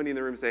talk to somebody in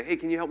the room and say, hey,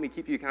 can you help me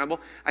keep you accountable?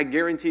 I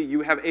guarantee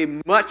you have a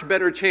much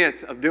better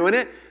chance of doing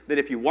it than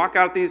if you walk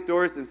out these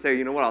doors and say,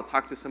 you know what, I'll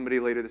talk to somebody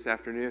later this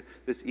afternoon,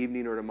 this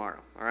evening, or tomorrow,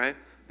 all right?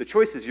 The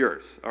choice is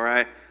yours, all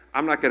right?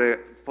 I'm not going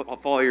to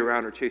follow you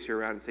around or chase you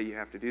around and say you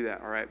have to do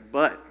that, all right?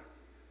 But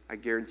I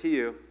guarantee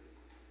you,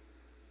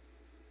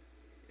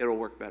 it'll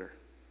work better.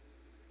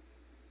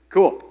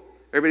 Cool.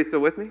 Everybody still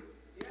with me?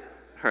 Yeah.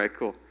 All right,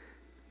 cool.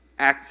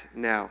 Act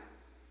now.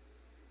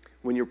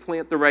 When you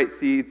plant the right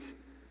seeds,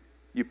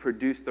 you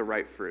produce the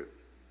right fruit.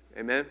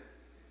 Amen?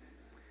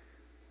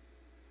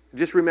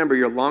 Just remember,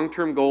 your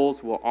long-term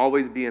goals will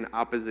always be in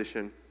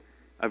opposition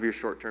of your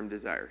short-term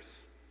desires.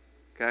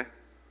 Okay?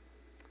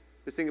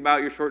 Just think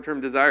about your short-term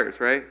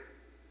desires, right?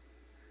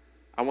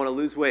 I want to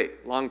lose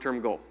weight,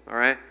 long-term goal, all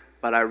right?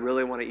 But I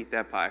really want to eat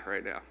that pie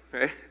right now,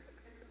 right?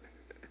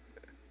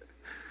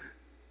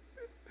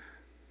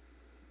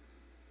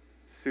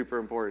 Super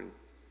important.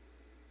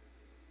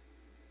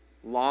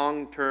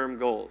 Long-term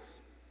goals,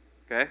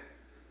 okay?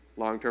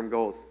 Long-term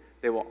goals.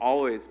 They will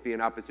always be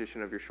in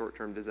opposition of your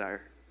short-term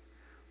desire.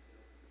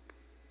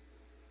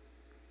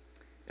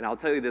 And I'll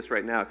tell you this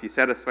right now, if you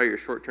satisfy your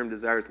short-term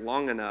desires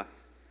long enough,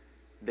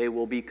 they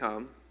will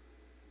become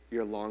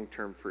your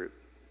long-term fruit.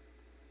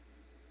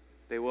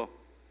 They will.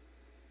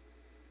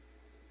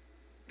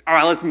 All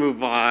right, let's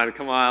move on.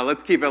 Come on,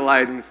 let's keep it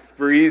light and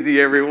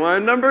breezy,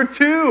 everyone. Number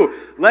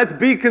 2, let's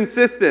be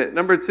consistent.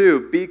 Number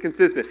 2, be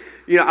consistent.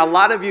 You know, a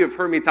lot of you have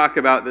heard me talk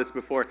about this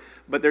before,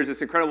 but there's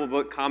this incredible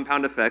book,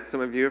 Compound Effect. Some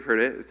of you have heard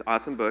it. It's an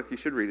awesome book. You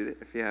should read it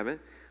if you haven't.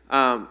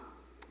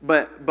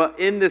 But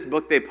in this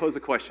book, they pose a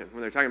question when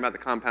they're talking about the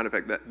compound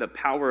effect, the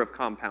power of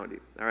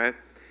compounding, all right?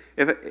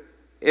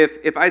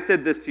 If I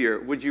said this to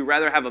you, would you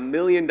rather have $1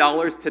 million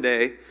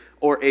today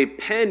or a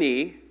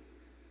penny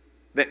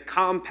that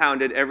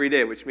compounded every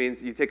day, which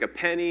means you take a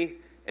penny,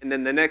 and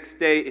then the next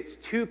day it's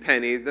 2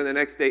 pennies, then the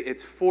next day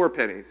it's 4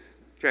 pennies.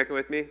 Tracking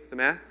with me, the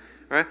math?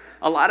 All right?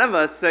 A lot of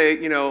us say,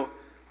 you know,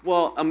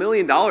 well, $1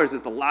 million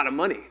is a lot of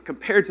money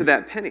compared to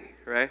that penny,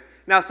 right?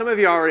 Now, some of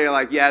you already are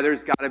like, yeah,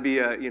 there's got to be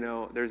a, you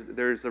know,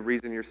 there's a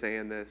reason you're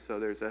saying this, so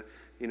there's a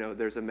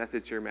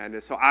method to your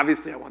madness. So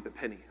obviously I want the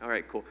penny. All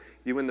right, cool.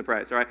 You win the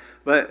prize, all right?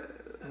 But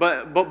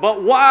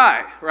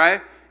why,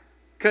 right?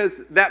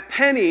 Because that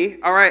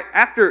penny, all right,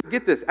 after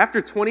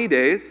 20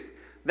 days,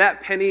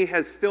 that penny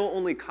has still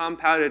only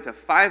compounded to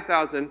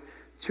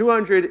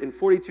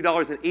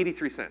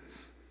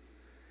 $5,242.83.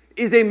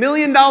 Is $1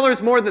 million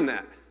more than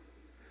that?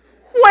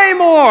 Way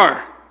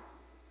more!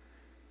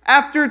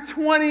 After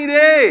 20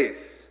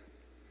 days.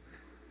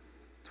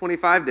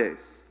 25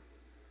 days.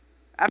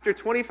 After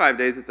 25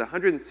 days, it's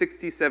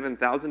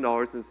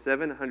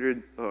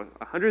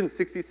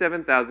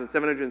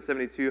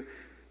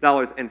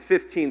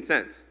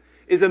 $167,772.15.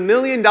 Is $1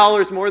 million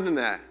more than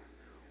that?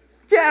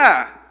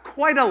 Yeah,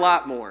 quite a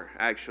lot more,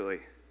 actually.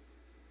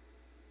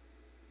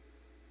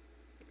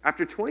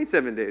 After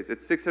 27 days,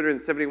 it's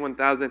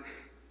 $671,000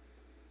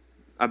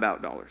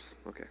 about dollars.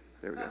 Okay,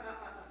 there we go.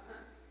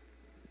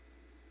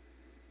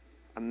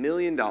 $1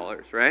 million,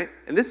 right?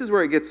 And this is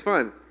where it gets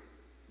fun.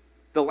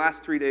 The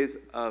last 3 days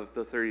of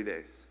the 30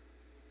 days.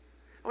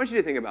 I want you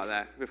to think about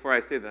that before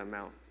I say the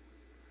amount.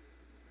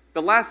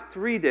 The last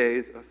 3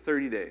 days of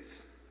 30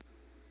 days.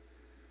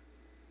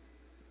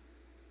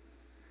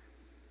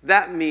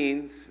 That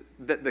means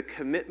that the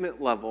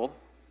commitment level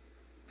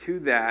to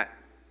that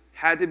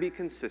had to be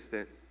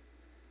consistent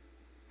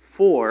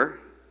for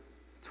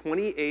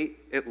 28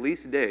 at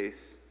least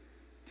days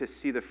to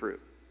see the fruit.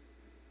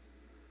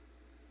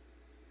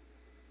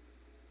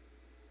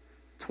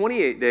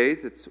 28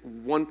 days, it's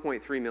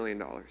 $1.3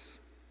 million.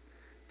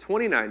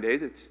 29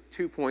 days, it's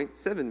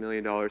 $2.7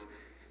 million.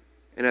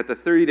 And at the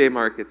 30-day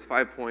mark, it's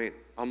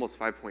almost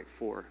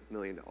 $5.4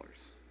 million. All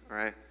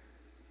right?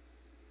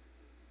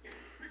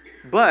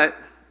 But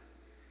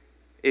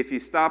if you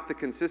stop the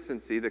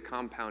consistency, the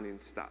compounding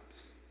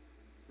stops.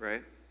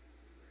 Right?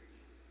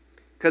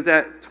 Because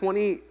at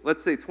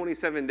let's say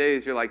 27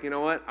 days, you're like, you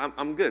know what?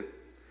 I'm good.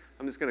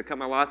 I'm just going to cut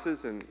my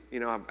losses, and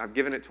you know I've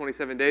given it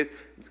 27 days.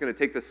 It's going to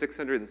take the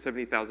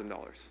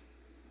 $670,000.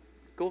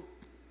 Cool.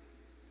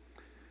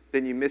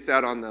 Then you miss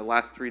out on the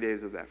last 3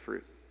 days of that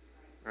fruit.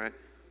 All right.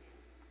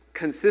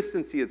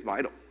 Consistency is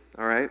vital.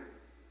 All right.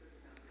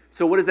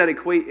 So what does that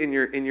equate in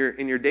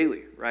your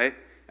daily? Right.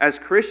 As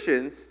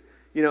Christians,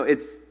 you know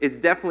it's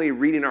definitely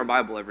reading our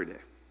Bible every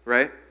day.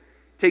 Right.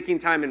 Taking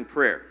time in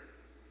prayer.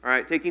 All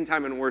right. Taking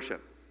time in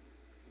worship.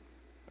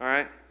 All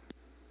right.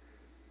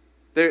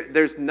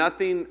 There's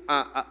nothing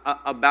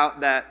about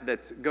that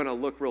that's going to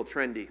look real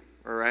trendy,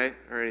 all right,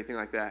 or anything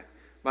like that.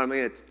 But I'm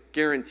going to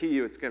guarantee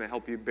you it's going to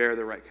help you bear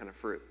the right kind of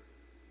fruit.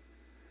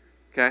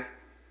 Okay?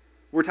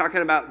 We're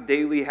talking about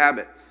daily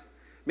habits.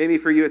 Maybe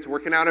for you it's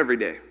working out every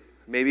day.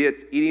 Maybe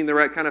it's eating the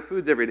right kind of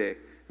foods every day.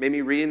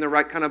 Maybe reading the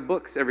right kind of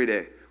books every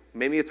day.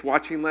 Maybe it's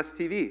watching less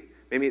TV.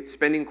 Maybe it's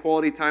spending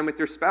quality time with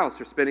your spouse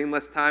or spending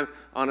less time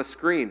on a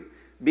screen.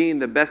 Being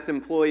the best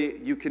employee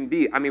you can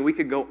be. I mean, we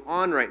could go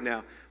on right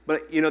now.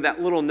 But,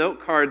 that little note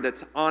card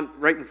that's on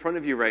right in front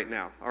of you right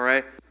now, all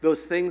right?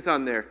 Those things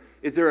on there,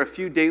 is there a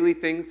few daily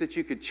things that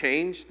you could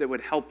change that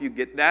would help you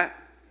get that?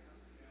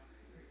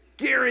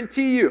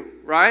 Guarantee you,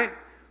 right?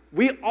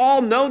 We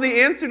all know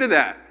the answer to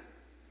that.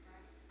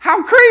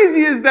 How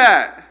crazy is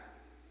that?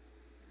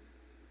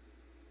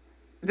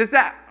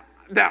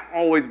 That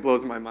always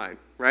blows my mind,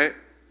 right?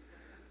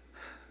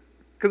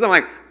 Because I'm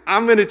like,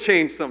 I'm going to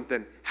change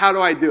something. How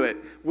do I do it?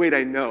 Wait,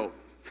 I know.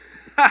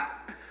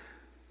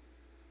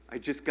 I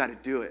just got to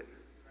do it.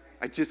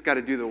 I just got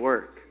to do the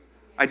work.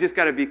 I just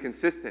got to be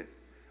consistent.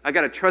 I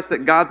got to trust that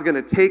God's going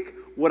to take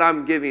what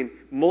I'm giving,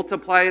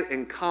 multiply it,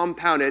 and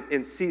compound it,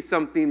 and see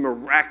something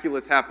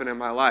miraculous happen in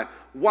my life.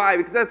 Why?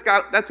 Because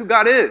that's who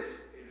God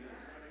is.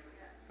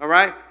 All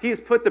right? He's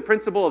put the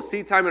principle of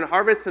seed time and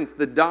harvest since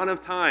the dawn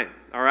of time.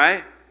 All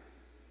right?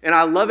 And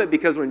I love it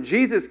because when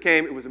Jesus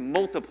came, it was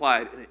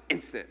multiplied in an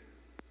instant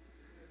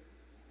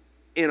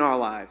in our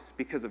lives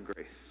because of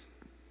grace.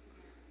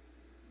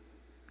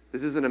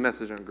 This isn't a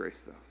message on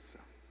grace, though. So.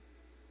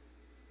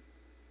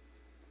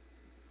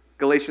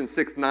 Galatians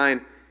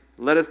 6:9,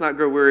 let us not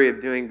grow weary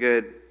of doing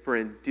good, for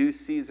in due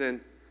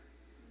season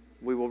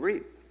we will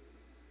reap.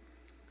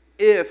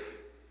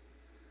 If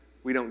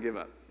we don't give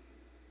up.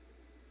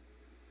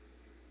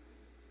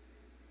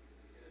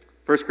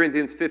 1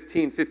 Corinthians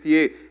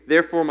 15:58,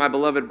 therefore, my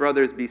beloved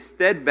brothers, be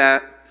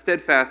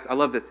steadfast, I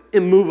love this,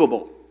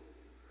 immovable,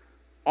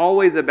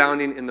 always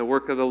abounding in the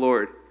work of the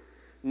Lord,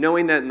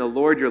 knowing that in the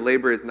Lord your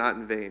labor is not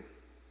in vain.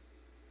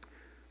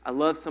 I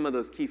love some of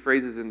those key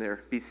phrases in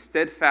there. Be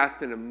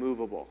steadfast and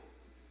immovable.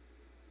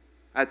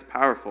 That's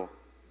powerful.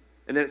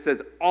 And then it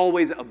says,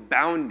 always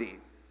abounding.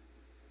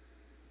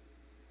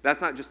 That's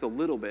not just a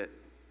little bit.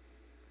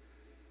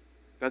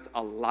 That's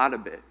a lot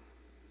of it.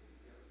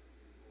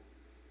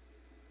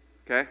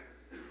 Okay?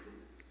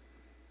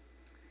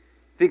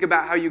 Think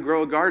about how you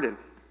grow a garden.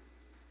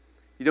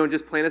 You don't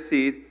just plant a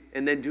seed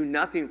and then do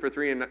nothing for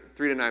 3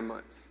 to 9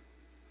 months.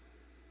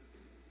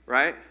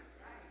 Right?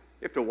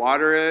 You have to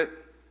water it.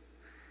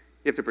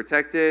 You have to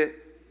protect it.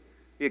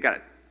 You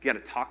got to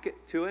talk it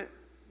to it,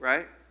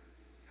 right?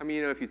 How many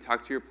of you know if you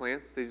talk to your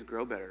plants, they just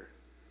grow better?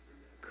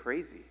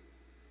 Crazy.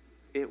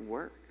 It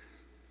works,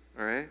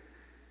 all right?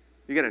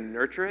 You got to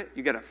nurture it.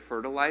 You got to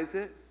fertilize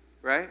it,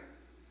 right?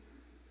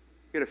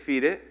 You got to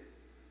feed it.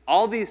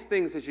 All these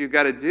things that you've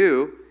got to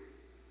do,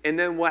 and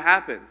then what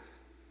happens?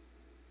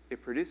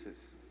 It produces.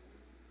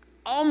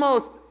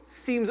 Almost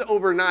seems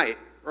overnight,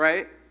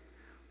 right?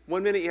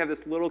 One minute you have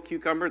this little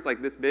cucumber, it's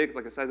like this big, it's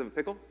like the size of a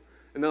pickle.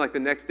 And then like the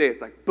next day,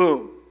 it's like,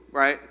 boom,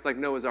 right? It's like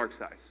Noah's Ark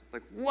size.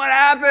 Like, what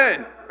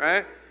happened,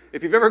 right?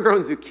 If you've ever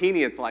grown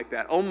zucchini, it's like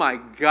that. Oh my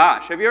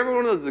gosh. Have you ever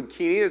one of those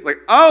zucchini? It's like,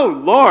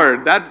 oh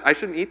Lord, I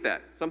shouldn't eat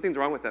that. Something's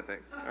wrong with that thing,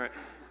 all right?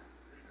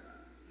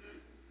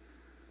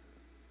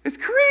 It's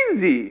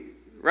crazy,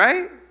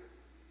 right?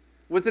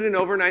 Was it an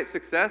overnight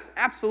success?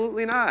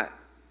 Absolutely not.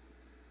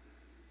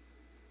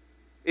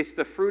 It's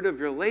the fruit of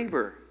your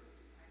labor.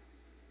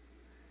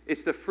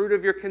 It's the fruit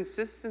of your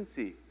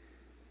consistency.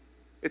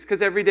 It's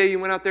because every day you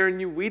went out there and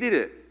you weeded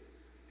it,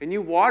 and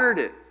you watered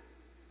it,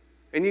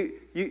 and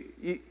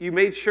you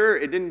made sure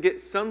it didn't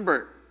get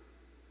sunburnt.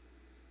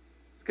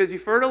 It's because you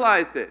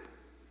fertilized it.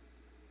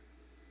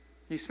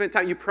 You spent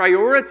time, you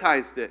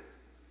prioritized it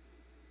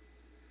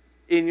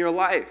in your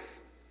life.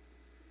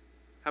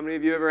 How many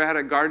of you ever had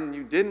a garden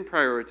you didn't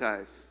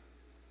prioritize?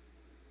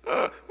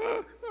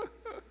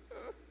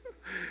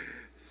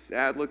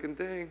 Sad looking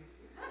thing.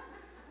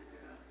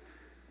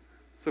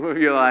 Some of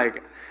you are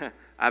like,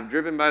 I've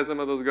driven by some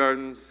of those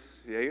gardens.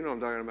 Yeah, you know what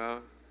I'm talking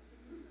about.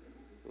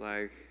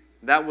 Like,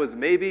 that was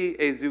maybe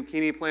a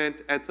zucchini plant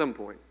at some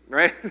point,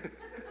 right?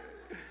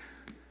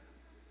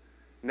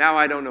 Now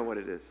I don't know what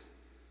it is.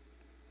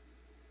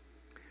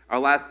 Our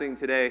last thing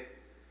today,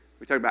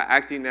 we talked about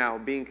acting now,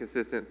 being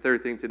consistent.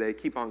 Third thing today,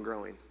 keep on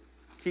growing.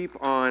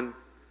 Keep on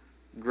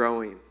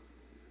growing.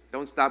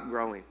 Don't stop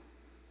growing.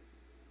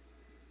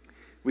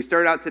 We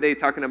started out today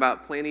talking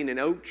about planting an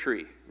oak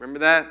tree. Remember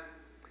that?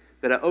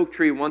 That an oak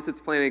tree, once it's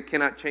planted,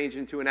 cannot change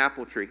into an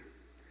apple tree.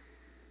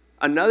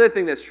 Another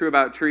thing that's true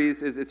about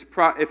trees is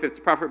if it's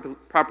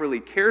properly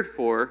cared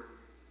for,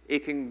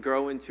 it can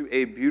grow into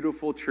a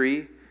beautiful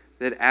tree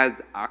that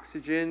adds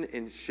oxygen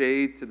and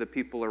shade to the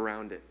people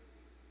around it.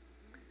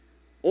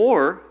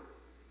 Or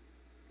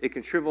it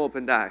can shrivel up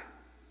and die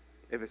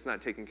if it's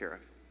not taken care of.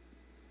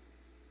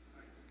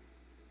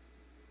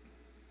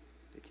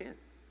 It can.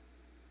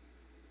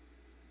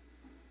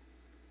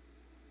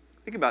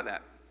 Think about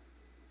that.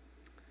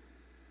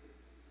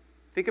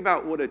 Think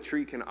about what a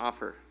tree can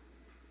offer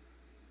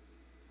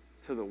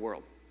to the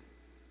world.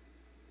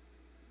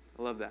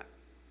 I love that.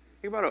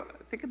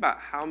 Think about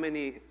how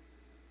many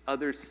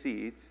other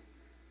seeds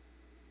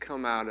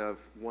come out of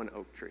one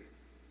oak tree.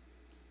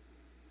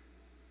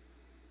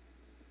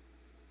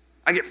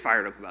 I get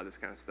fired up about this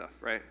kind of stuff,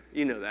 right?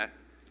 You know that.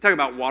 Talk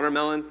about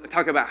watermelons. I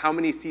talk about how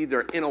many seeds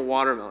are in a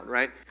watermelon,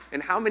 right?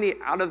 And how many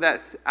out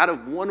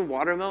of one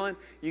watermelon,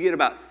 you get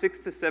about 6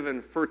 to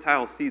 7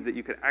 fertile seeds that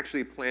you could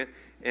actually plant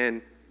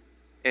and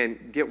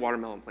get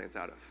watermelon plants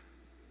out of.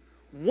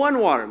 One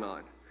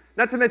watermelon.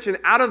 Not to mention,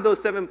 out of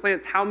those 7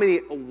 plants, how many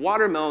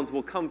watermelons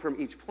will come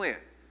from each plant?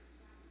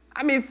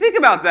 I mean, think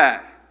about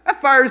that.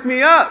 That fires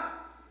me up.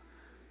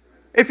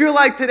 If you're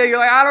like today, you're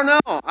like, I don't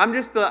know. I'm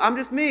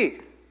just me.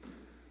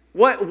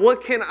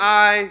 What can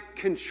I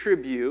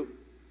contribute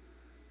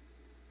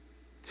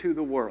to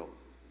the world?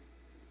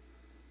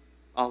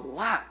 A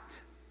lot.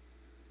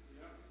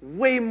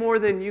 Way more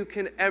than you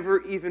can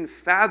ever even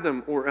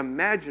fathom or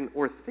imagine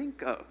or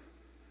think of.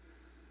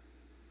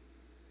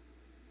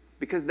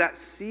 Because that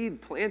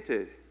seed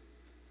planted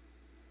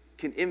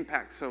can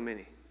impact so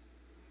many.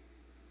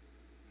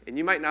 And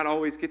you might not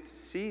always get to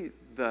see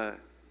the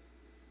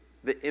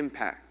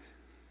impact,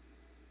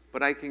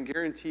 but I can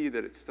guarantee you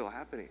that it's still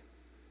happening.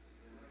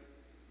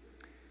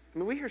 I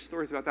mean, we hear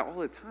stories about that all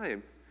the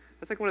time.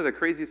 That's like one of the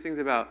craziest things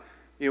about,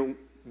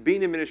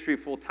 being in ministry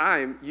full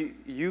time.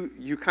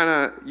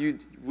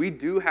 We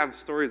do have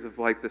stories of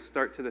like the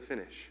start to the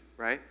finish,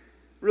 right?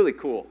 Really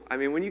cool. I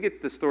mean, when you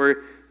get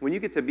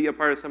to be a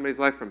part of somebody's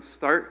life from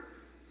start,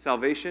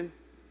 salvation,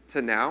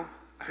 to now,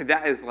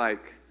 that is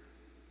like,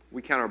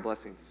 we count our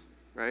blessings,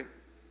 right?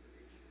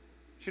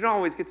 But you don't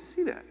always get to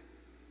see that.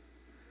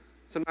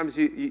 Sometimes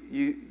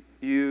you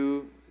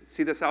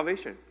see the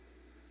salvation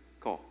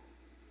call,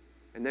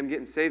 and them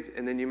getting saved,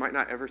 and then you might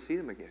not ever see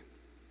them again.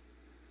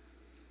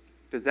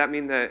 Does that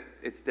mean that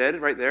it's dead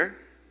right there?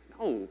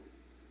 No,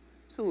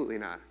 absolutely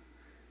not.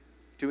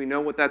 Do we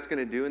know what that's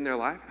going to do in their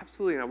life?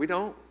 Absolutely not. We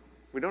don't.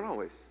 We don't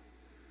always.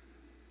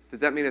 Does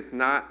that mean it's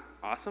not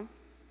awesome?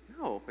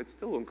 No, it's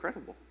still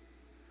incredible.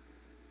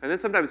 And then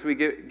sometimes we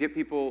get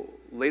people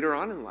later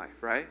on in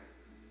life, right?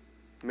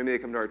 Maybe they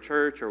come to our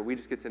church, or we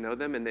just get to know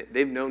them, and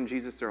they've known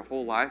Jesus their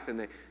whole life,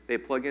 and they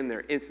plug in,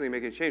 they're instantly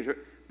making a change.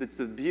 It's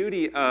the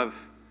beauty of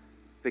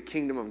the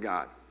kingdom of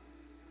God.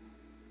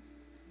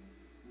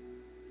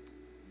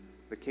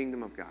 The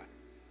kingdom of God.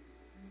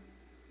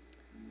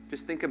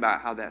 Just think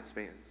about how that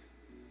spans.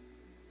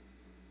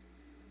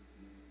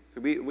 So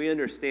we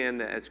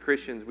understand that as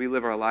Christians, we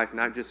live our life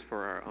not just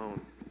for our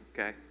own,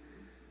 okay?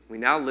 We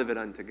now live it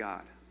unto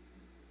God.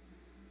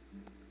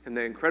 And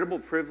the incredible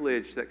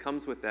privilege that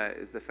comes with that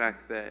is the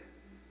fact that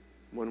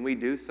when we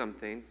do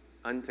something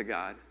unto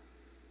God,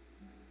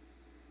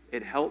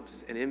 it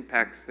helps and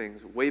impacts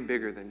things way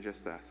bigger than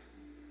just us.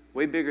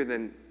 Way bigger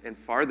than and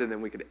farther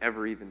than we could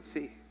ever even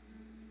see.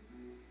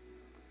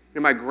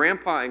 My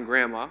grandpa and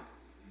grandma,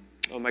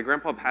 my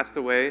grandpa passed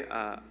away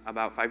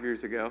about 5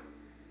 years ago.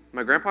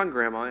 My grandpa and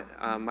grandma,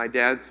 my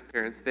dad's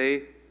parents,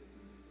 they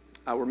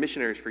were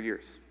missionaries for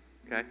years,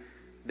 okay?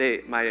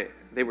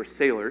 They were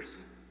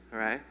sailors, all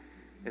right?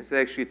 And so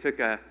they actually took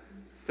a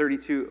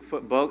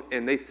 32-foot boat,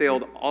 and they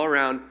sailed all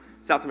around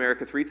South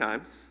America 3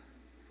 times.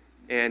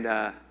 And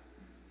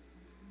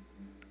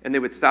they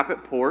would stop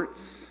at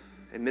ports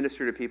and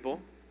minister to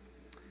people.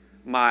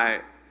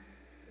 My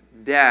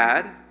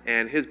dad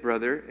and his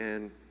brother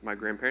and my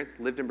grandparents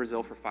lived in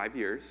Brazil for 5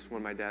 years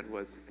when my dad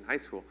was in high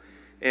school.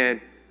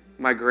 And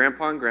my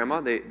grandpa and grandma,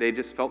 they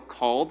just felt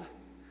called.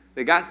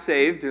 They got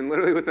saved, and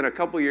literally within a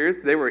couple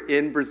years, they were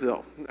in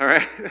Brazil, all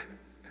right?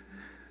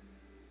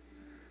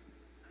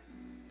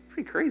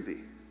 Pretty crazy.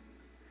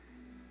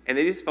 And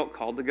they just felt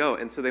called to go.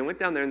 And so they went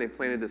down there and they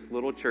planted this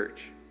little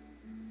church.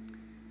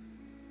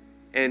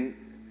 And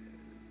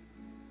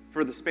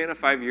for the span of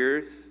 5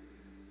 years,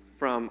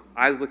 from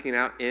eyes looking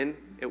out in,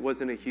 it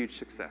wasn't a huge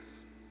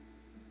success.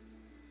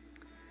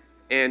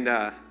 And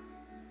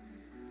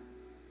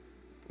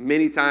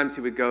many times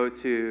he would go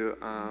to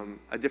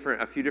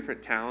a few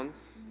different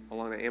towns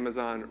along the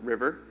Amazon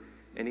River,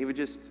 and he would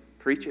just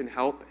preach and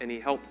help, and he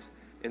helped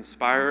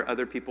inspire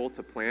other people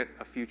to plant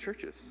a few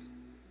churches.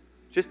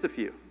 Just a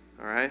few,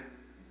 all right?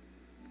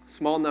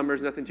 Small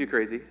numbers, nothing too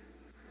crazy.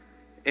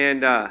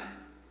 And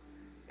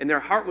their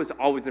heart was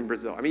always in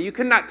Brazil. I mean, you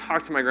could not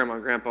talk to my grandma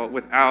and grandpa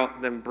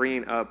without them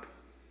bringing up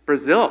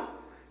Brazil.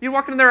 You'd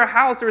walk into their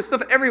house, there was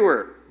stuff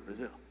everywhere.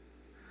 Brazil.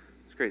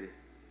 It's crazy.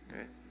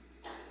 Right?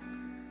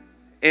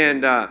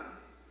 And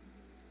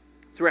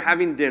so we're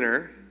having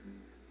dinner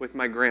with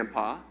my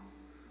grandpa.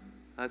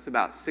 That's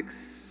about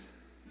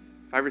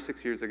 5 or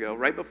 6 years ago,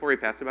 right before he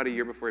passed, about a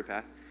year before he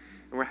passed.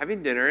 And we're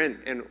having dinner,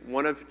 and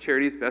one of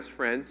Charity's best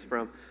friends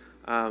from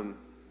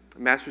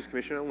Master's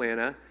Commission in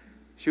Atlanta,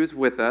 she was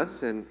with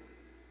us, and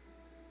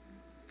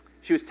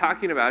she was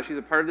talking about, she's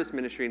a part of this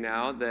ministry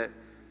now that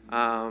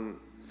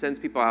sends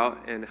people out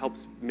and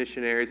helps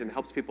missionaries and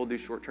helps people do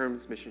short-term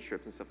mission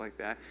trips and stuff like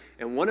that.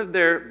 And one of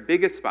their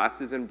biggest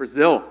spots is in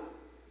Brazil.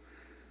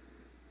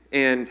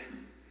 And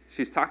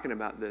she's talking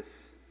about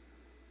this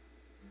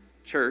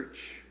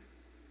church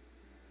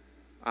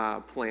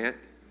plant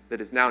that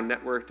is now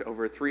networked to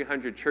over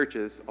 300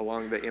 churches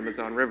along the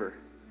Amazon River.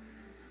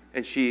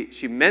 And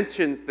she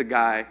mentions the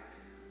guy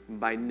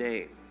by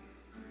name.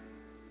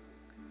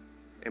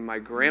 And my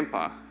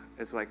grandpa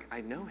is like, I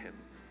know him.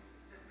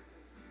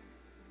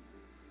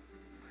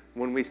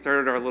 When we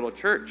started our little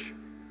church,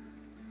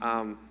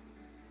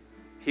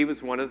 he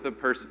was one of the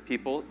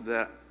people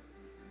that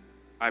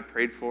I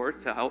prayed for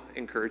to help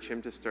encourage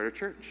him to start a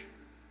church.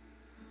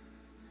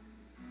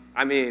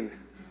 I mean,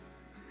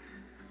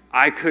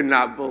 I could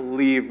not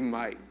believe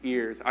my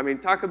ears. I mean,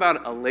 talk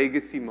about a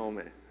legacy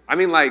moment. I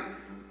mean,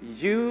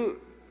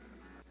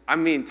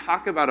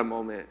 talk about a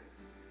moment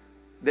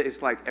that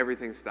is like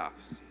everything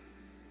stops.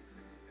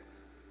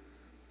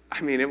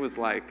 I mean, it was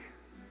like,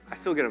 I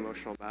still get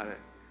emotional about it.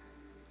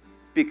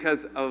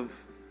 Because of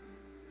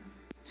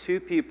two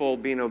people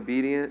being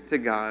obedient to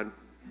God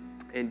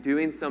and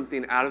doing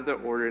something out of the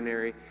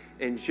ordinary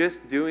and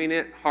just doing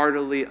it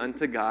heartily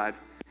unto God,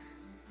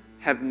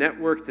 have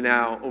networked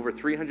now over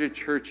 300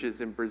 churches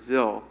in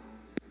Brazil.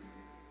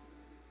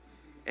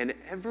 And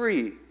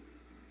every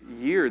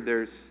year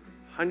there's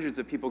hundreds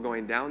of people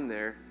going down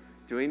there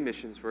doing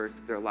missions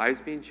work, their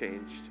lives being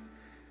changed.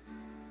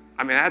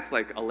 I mean, that's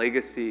like a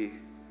legacy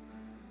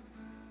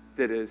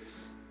that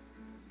is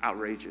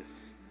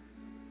outrageous.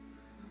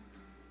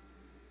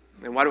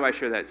 And why do I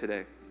share that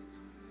today?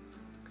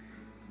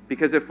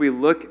 Because if we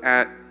look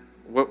at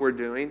what we're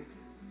doing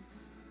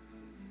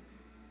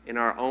in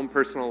our own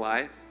personal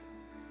life,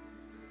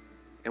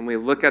 and we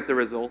look at the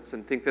results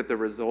and think that the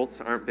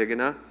results aren't big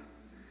enough,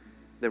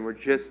 then we're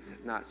just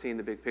not seeing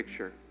the big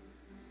picture.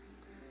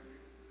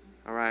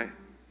 All right?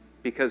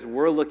 Because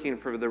we're looking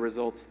for the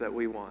results that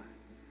we want.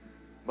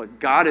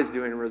 But God is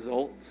doing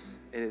results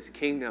in His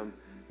kingdom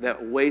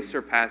that way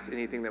surpass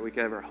anything that we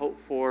could ever hope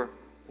for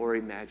or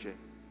imagine.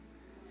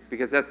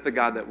 Because that's the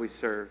God that we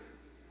serve.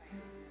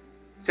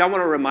 See, I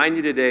want to remind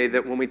you today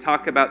that when we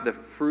talk about the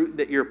fruit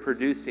that you're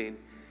producing,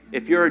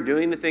 if you're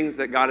doing the things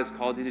that God has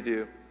called you to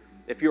do,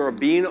 if you are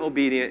being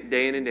obedient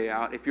day in and day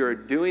out, if you're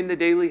doing the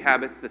daily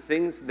habits, the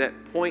things that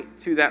point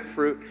to that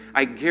fruit,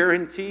 I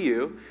guarantee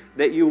you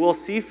that you will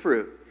see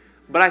fruit.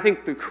 But I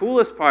think the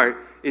coolest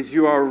part is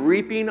you are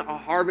reaping a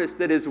harvest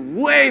that is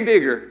way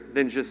bigger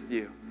than just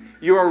you.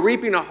 You are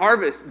reaping a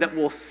harvest that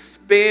will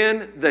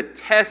span the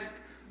test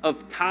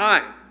of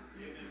time.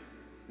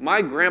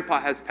 My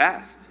grandpa has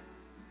passed.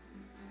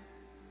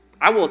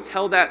 I will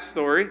tell that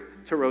story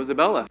to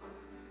Rosabella,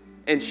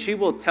 and she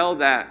will tell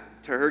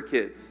that to her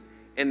kids.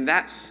 And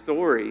that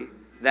story,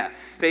 that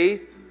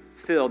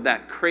faith-filled,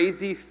 that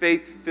crazy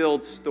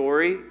faith-filled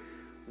story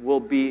will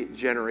be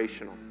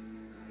generational.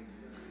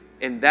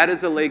 And that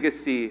is a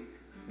legacy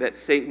that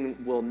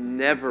Satan will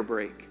never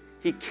break.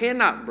 He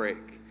cannot break.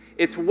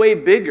 It's way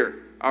bigger,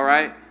 all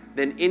right,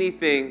 than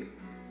anything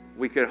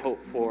we could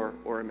hope for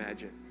or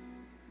imagine.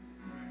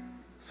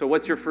 So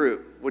what's your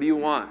fruit? What do you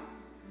want?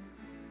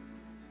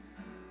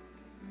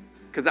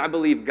 Because I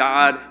believe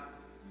God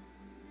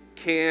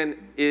can,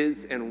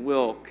 is, and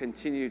will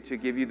continue to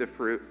give you the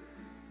fruit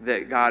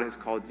that God has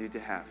called you to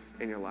have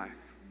in your life.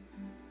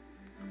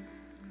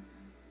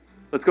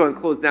 Let's go and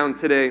close down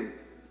today.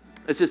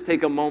 Let's just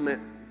take a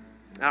moment.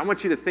 And I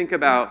want you to think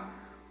about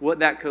what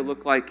that could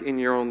look like in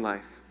your own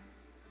life.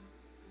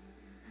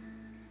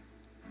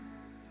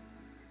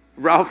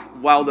 Ralph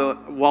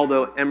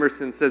Waldo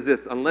Emerson says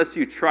this: unless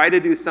you try to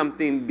do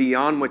something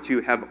beyond what you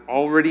have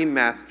already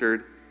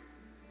mastered,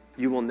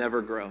 you will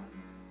never grow.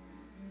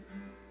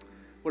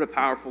 What a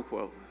powerful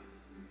quote.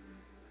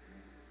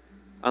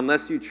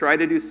 Unless you try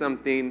to do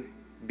something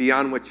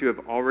beyond what you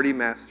have already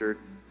mastered,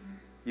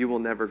 you will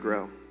never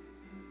grow.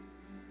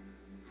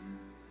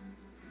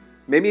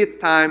 Maybe it's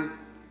time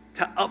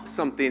to up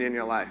something in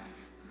your life.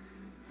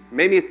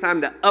 Maybe it's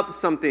time to up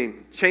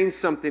something, change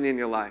something in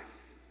your life,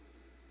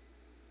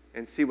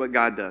 and see what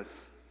God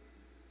does.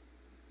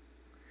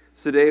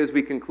 So today, as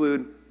we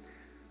conclude,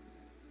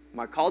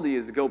 my call to you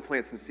is to go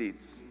plant some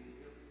seeds.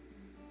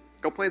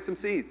 Go plant some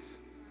seeds.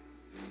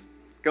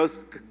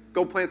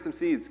 Go plant some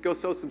seeds. Go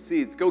sow some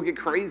seeds. Go get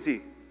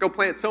crazy. Go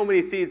plant so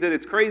many seeds that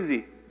it's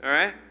crazy, all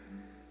right?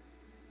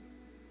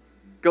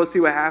 Go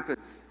see what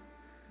happens.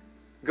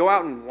 Go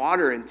out and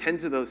water and tend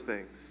to those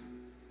things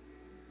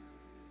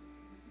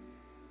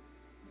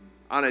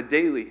on a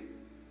daily.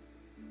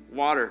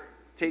 Water,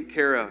 take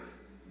care of.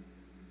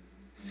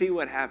 See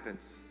what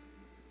happens.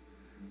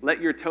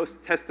 Let your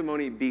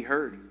testimony be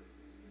heard.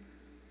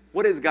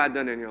 What has God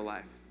done in your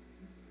life?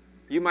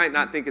 You might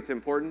not think it's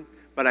important,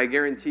 but I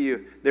guarantee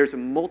you there's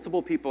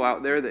multiple people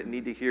out there that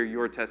need to hear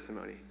your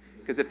testimony.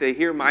 Because if they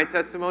hear my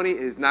testimony,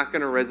 it is not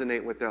going to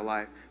resonate with their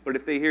life. But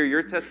if they hear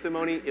your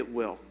testimony, it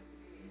will.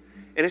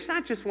 And it's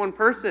not just one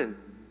person.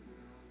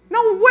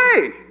 No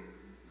way!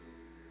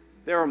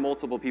 There are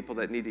multiple people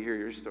that need to hear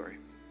your story.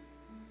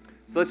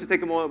 So let's just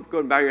take a moment, go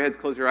and bow your heads,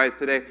 close your eyes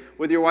today.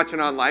 Whether you're watching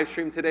on live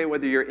stream today,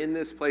 whether you're in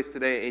this place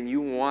today and you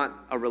want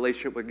a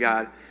relationship with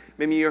God,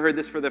 maybe you heard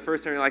this for the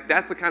first time, you're like,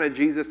 that's the kind of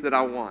Jesus that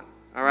I want,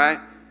 all right?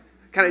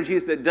 Kind of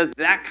Jesus that does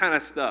that kind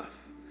of stuff,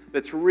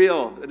 that's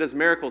real, that does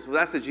miracles. Well,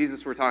 that's the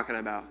Jesus we're talking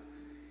about.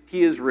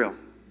 He is real.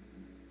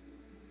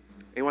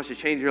 And He wants to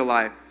change your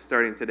life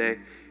starting today.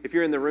 If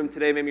you're in the room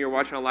today, maybe you're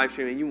watching on live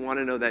stream and you want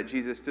to know that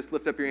Jesus, just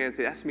lift up your hand and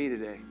say, that's me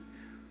today.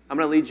 I'm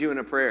going to lead you in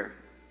a prayer.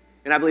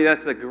 And I believe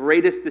that's the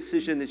greatest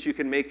decision that you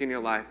can make in your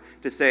life,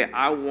 to say,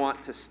 I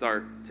want to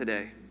start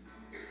today.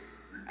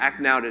 Act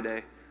now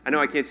today. I know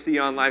I can't see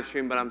you on live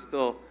stream, but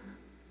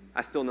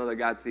I still know that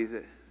God sees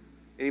it.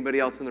 Anybody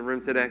else in the room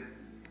today?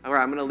 All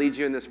right, I'm going to lead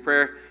you in this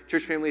prayer.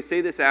 Church family,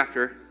 say this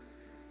after.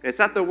 It's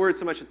not the words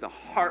so much as the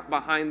heart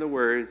behind the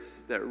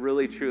words that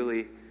really,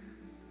 truly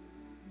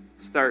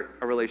start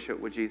a relationship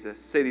with Jesus.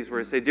 Say these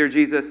words. Say, "Dear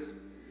Jesus,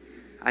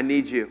 I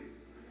need you.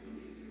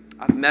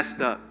 I've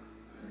messed up.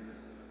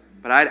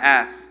 But I'd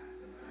ask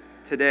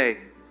today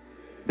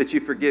that you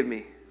forgive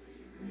me.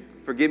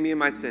 Forgive me of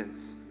my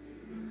sins.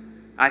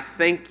 I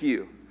thank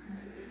you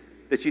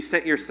that you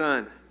sent your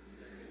son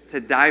to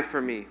die for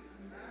me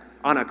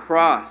on a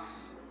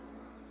cross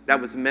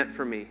that was meant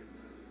for me.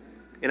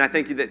 And I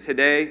thank you that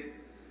today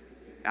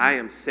I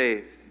am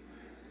saved,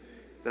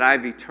 that I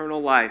have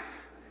eternal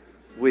life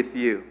with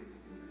you,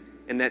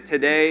 and that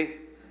today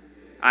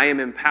I am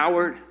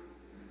empowered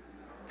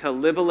to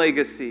live a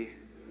legacy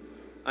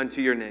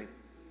unto your name."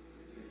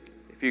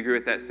 If you agree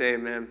with that, say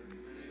amen.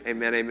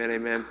 Amen, amen,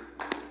 amen.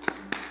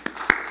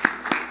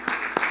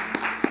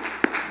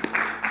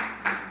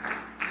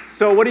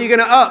 So what are you going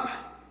to up?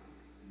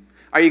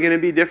 Are you going to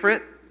be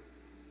different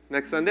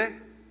next Sunday?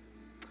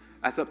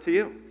 That's up to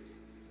you.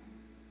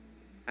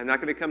 I'm not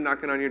going to come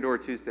knocking on your door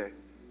Tuesday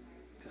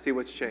to see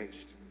what's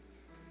changed.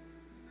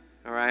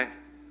 All right?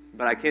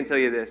 But I can tell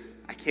you this.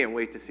 I can't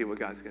wait to see what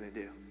God's going to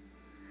do.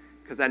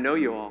 Because I know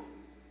you all.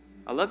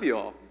 I love you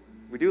all.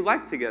 We do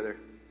life together.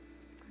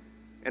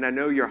 And I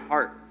know your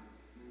heart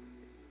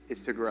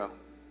is to grow.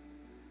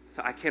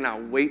 So I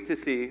cannot wait to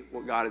see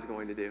what God is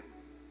going to do.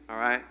 All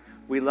right?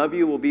 We love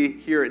you. We'll be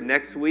here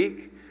next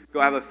week. Go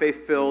have a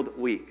faith-filled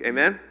week.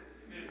 Amen?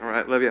 All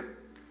right. Love you.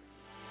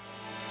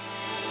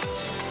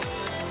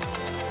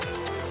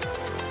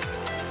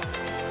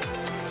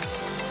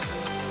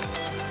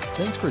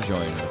 Thanks for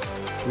joining us.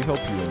 We hope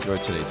you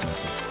enjoyed today's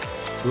message.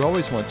 We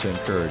always want to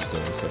encourage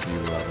those of you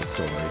who have a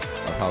story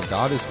of how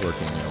God is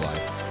working in your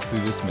life through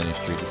this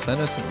ministry to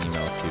send us an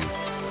email to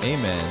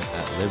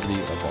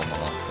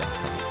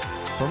amen@libertyofomaha.com.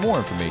 For more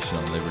information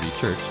on Liberty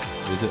Church,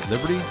 visit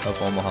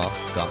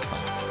libertyofomaha.com.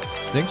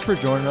 Thanks for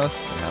joining us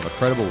and have a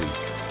credible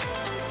week.